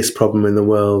biggest problem in the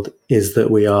world is that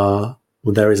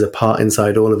there is a part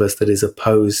inside all of us that is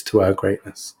opposed to our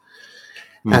greatness.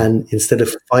 And instead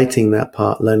of fighting that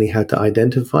part, learning how to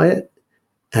identify it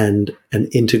and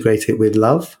integrate it with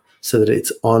love so that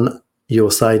it's on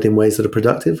your side in ways that are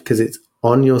productive, because it's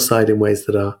on your side in ways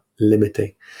that are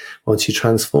limiting. Once you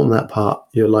transform that part,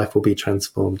 your life will be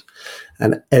transformed.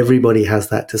 And everybody has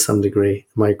that to some degree.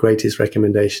 My greatest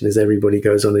recommendation is everybody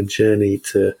goes on a journey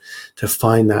to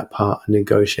find that part and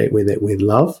negotiate with it with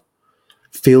love.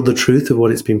 Feel the truth of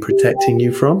what it's been protecting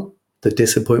you from, the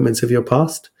disappointments of your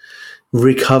past.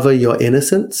 Recover your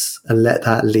innocence and let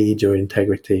that lead your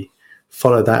integrity.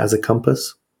 Follow that as a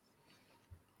compass,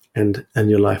 and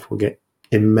your life will get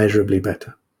immeasurably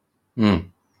better.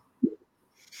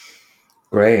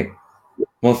 Great.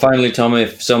 Well, finally, Tom,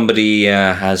 if somebody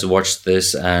has watched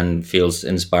this and feels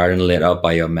inspired and lit up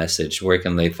by your message, where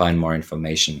can they find more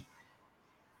information?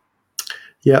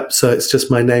 Yep. So it's just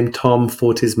my name,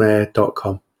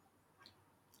 tomfortismayor.com.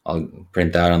 I'll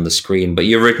print that on the screen. But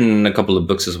you've written a couple of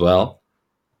books as well.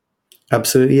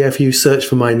 Absolutely. Yeah. If you search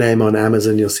for my name on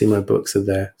Amazon, you'll see my books are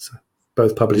there. So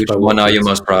both published Which by one are you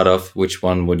Watkins. most proud of? Which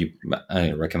one would you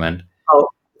recommend? Oh,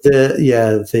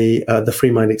 the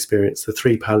Free Mind Experience, the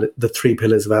three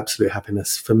pillars of absolute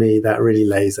happiness. For me, that really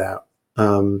lays out.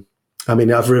 I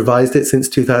mean, I've revised it since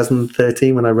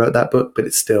 2013 when I wrote that book, but it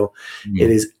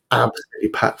is absolutely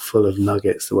packed full of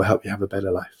nuggets that will help you have a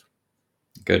better life.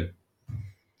 Good.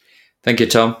 Thank you,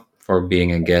 Tom, for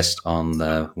being a guest on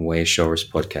the Wayshowers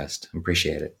podcast.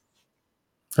 Appreciate it.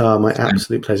 My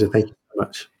absolute pleasure. Thank you so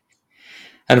much.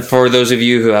 And for those of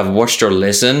you who have watched or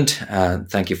listened,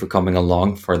 thank you for coming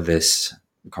along for this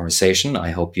conversation.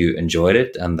 I hope you enjoyed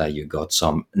it and that you got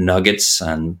some nuggets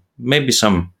and maybe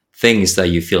some things that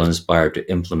you feel inspired to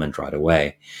implement right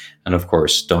away. And of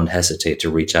course, don't hesitate to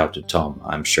reach out to Tom.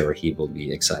 I'm sure he will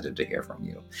be excited to hear from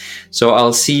you. So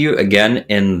I'll see you again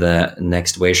in the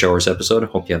next Wayshowers episode.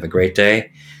 Hope you have a great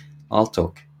day. I'll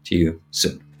talk to you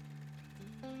soon.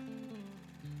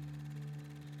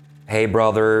 Hey,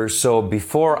 brother. So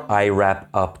before I wrap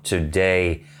up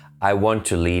today, I want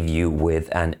to leave you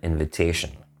with an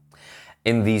invitation.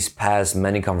 In these past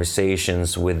many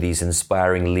conversations with these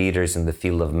inspiring leaders in the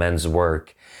field of men's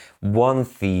work, one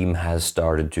theme has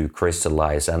started to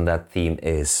crystallize, and that theme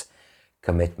is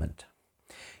commitment.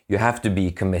 You have to be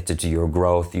committed to your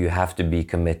growth. You have to be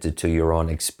committed to your own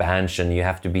expansion. You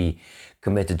have to be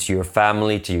committed to your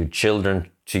family, to your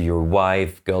children, to your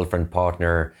wife, girlfriend,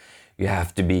 partner. You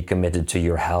have to be committed to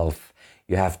your health.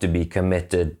 You have to be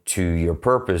committed to your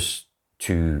purpose,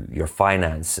 to your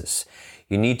finances.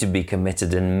 You need to be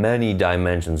committed in many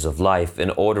dimensions of life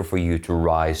in order for you to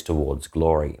rise towards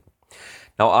glory.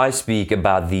 Now, I speak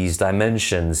about these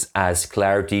dimensions as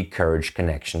clarity, courage,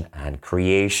 connection, and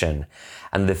creation.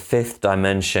 And the fifth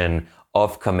dimension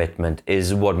of commitment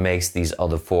is what makes these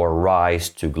other four rise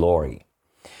to glory.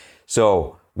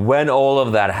 So when all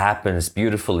of that happens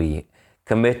beautifully,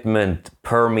 commitment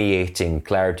permeating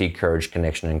clarity, courage,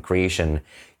 connection, and creation,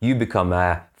 you become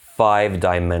a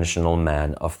five-dimensional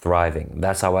man of thriving.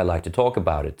 That's how I like to talk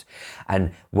about it.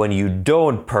 And when you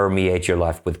don't permeate your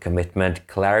life with commitment,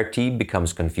 clarity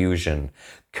becomes confusion,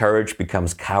 courage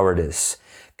becomes cowardice,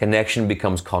 connection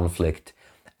becomes conflict,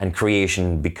 and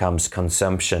creation becomes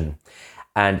consumption.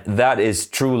 And that is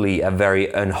truly a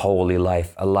very unholy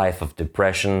life, a life of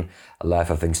depression, a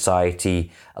life of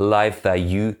anxiety, a life that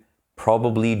you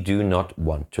probably do not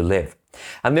want to live.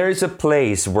 And there is a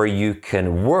place where you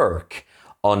can work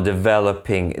on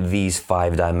developing these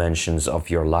five dimensions of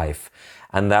your life.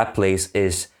 And that place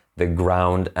is the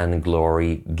Ground and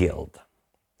Glory Guild.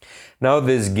 Now,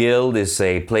 this guild is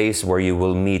a place where you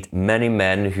will meet many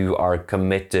men who are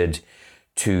committed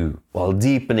to,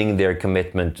 deepening their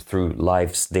commitment through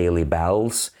life's daily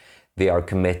battles. They are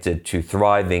committed to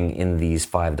thriving in these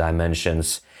five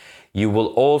dimensions. You will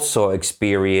also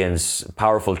experience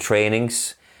powerful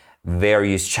trainings,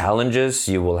 various challenges.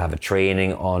 You will have a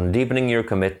training on deepening your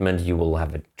commitment. You will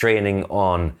have a training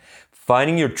on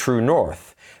finding your true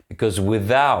north. Because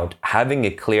without having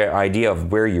a clear idea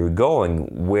of where you're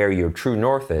going, where your true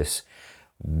north is,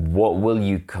 what will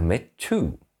you commit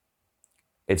to?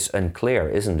 It's unclear,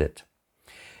 isn't it?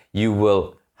 You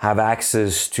will have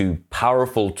access to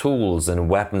powerful tools and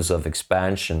weapons of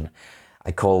expansion.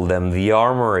 I call them the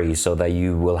armory, so that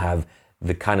you will have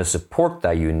the kind of support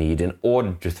that you need in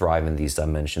order to thrive in these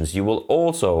dimensions. You will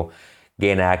also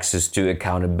gain access to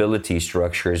accountability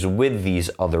structures with these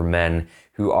other men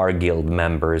who are guild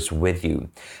members with you.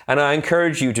 And I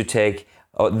encourage you to take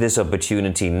this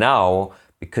opportunity now,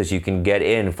 because you can get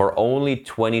in for only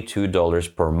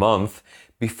 $22 per month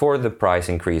before the price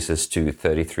increases to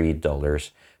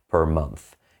 $33 per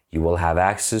month. You will have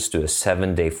access to a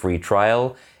 7-day free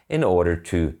trial in order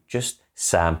to just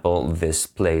sample this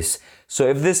place. So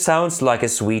if this sounds like a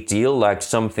sweet deal, like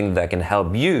something that can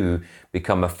help you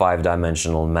become a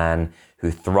five-dimensional man who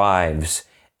thrives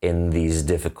in these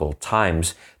difficult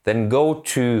times, then go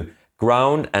to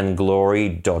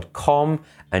groundandglory.com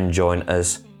and join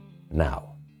us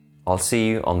now. I'll see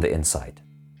you on the inside.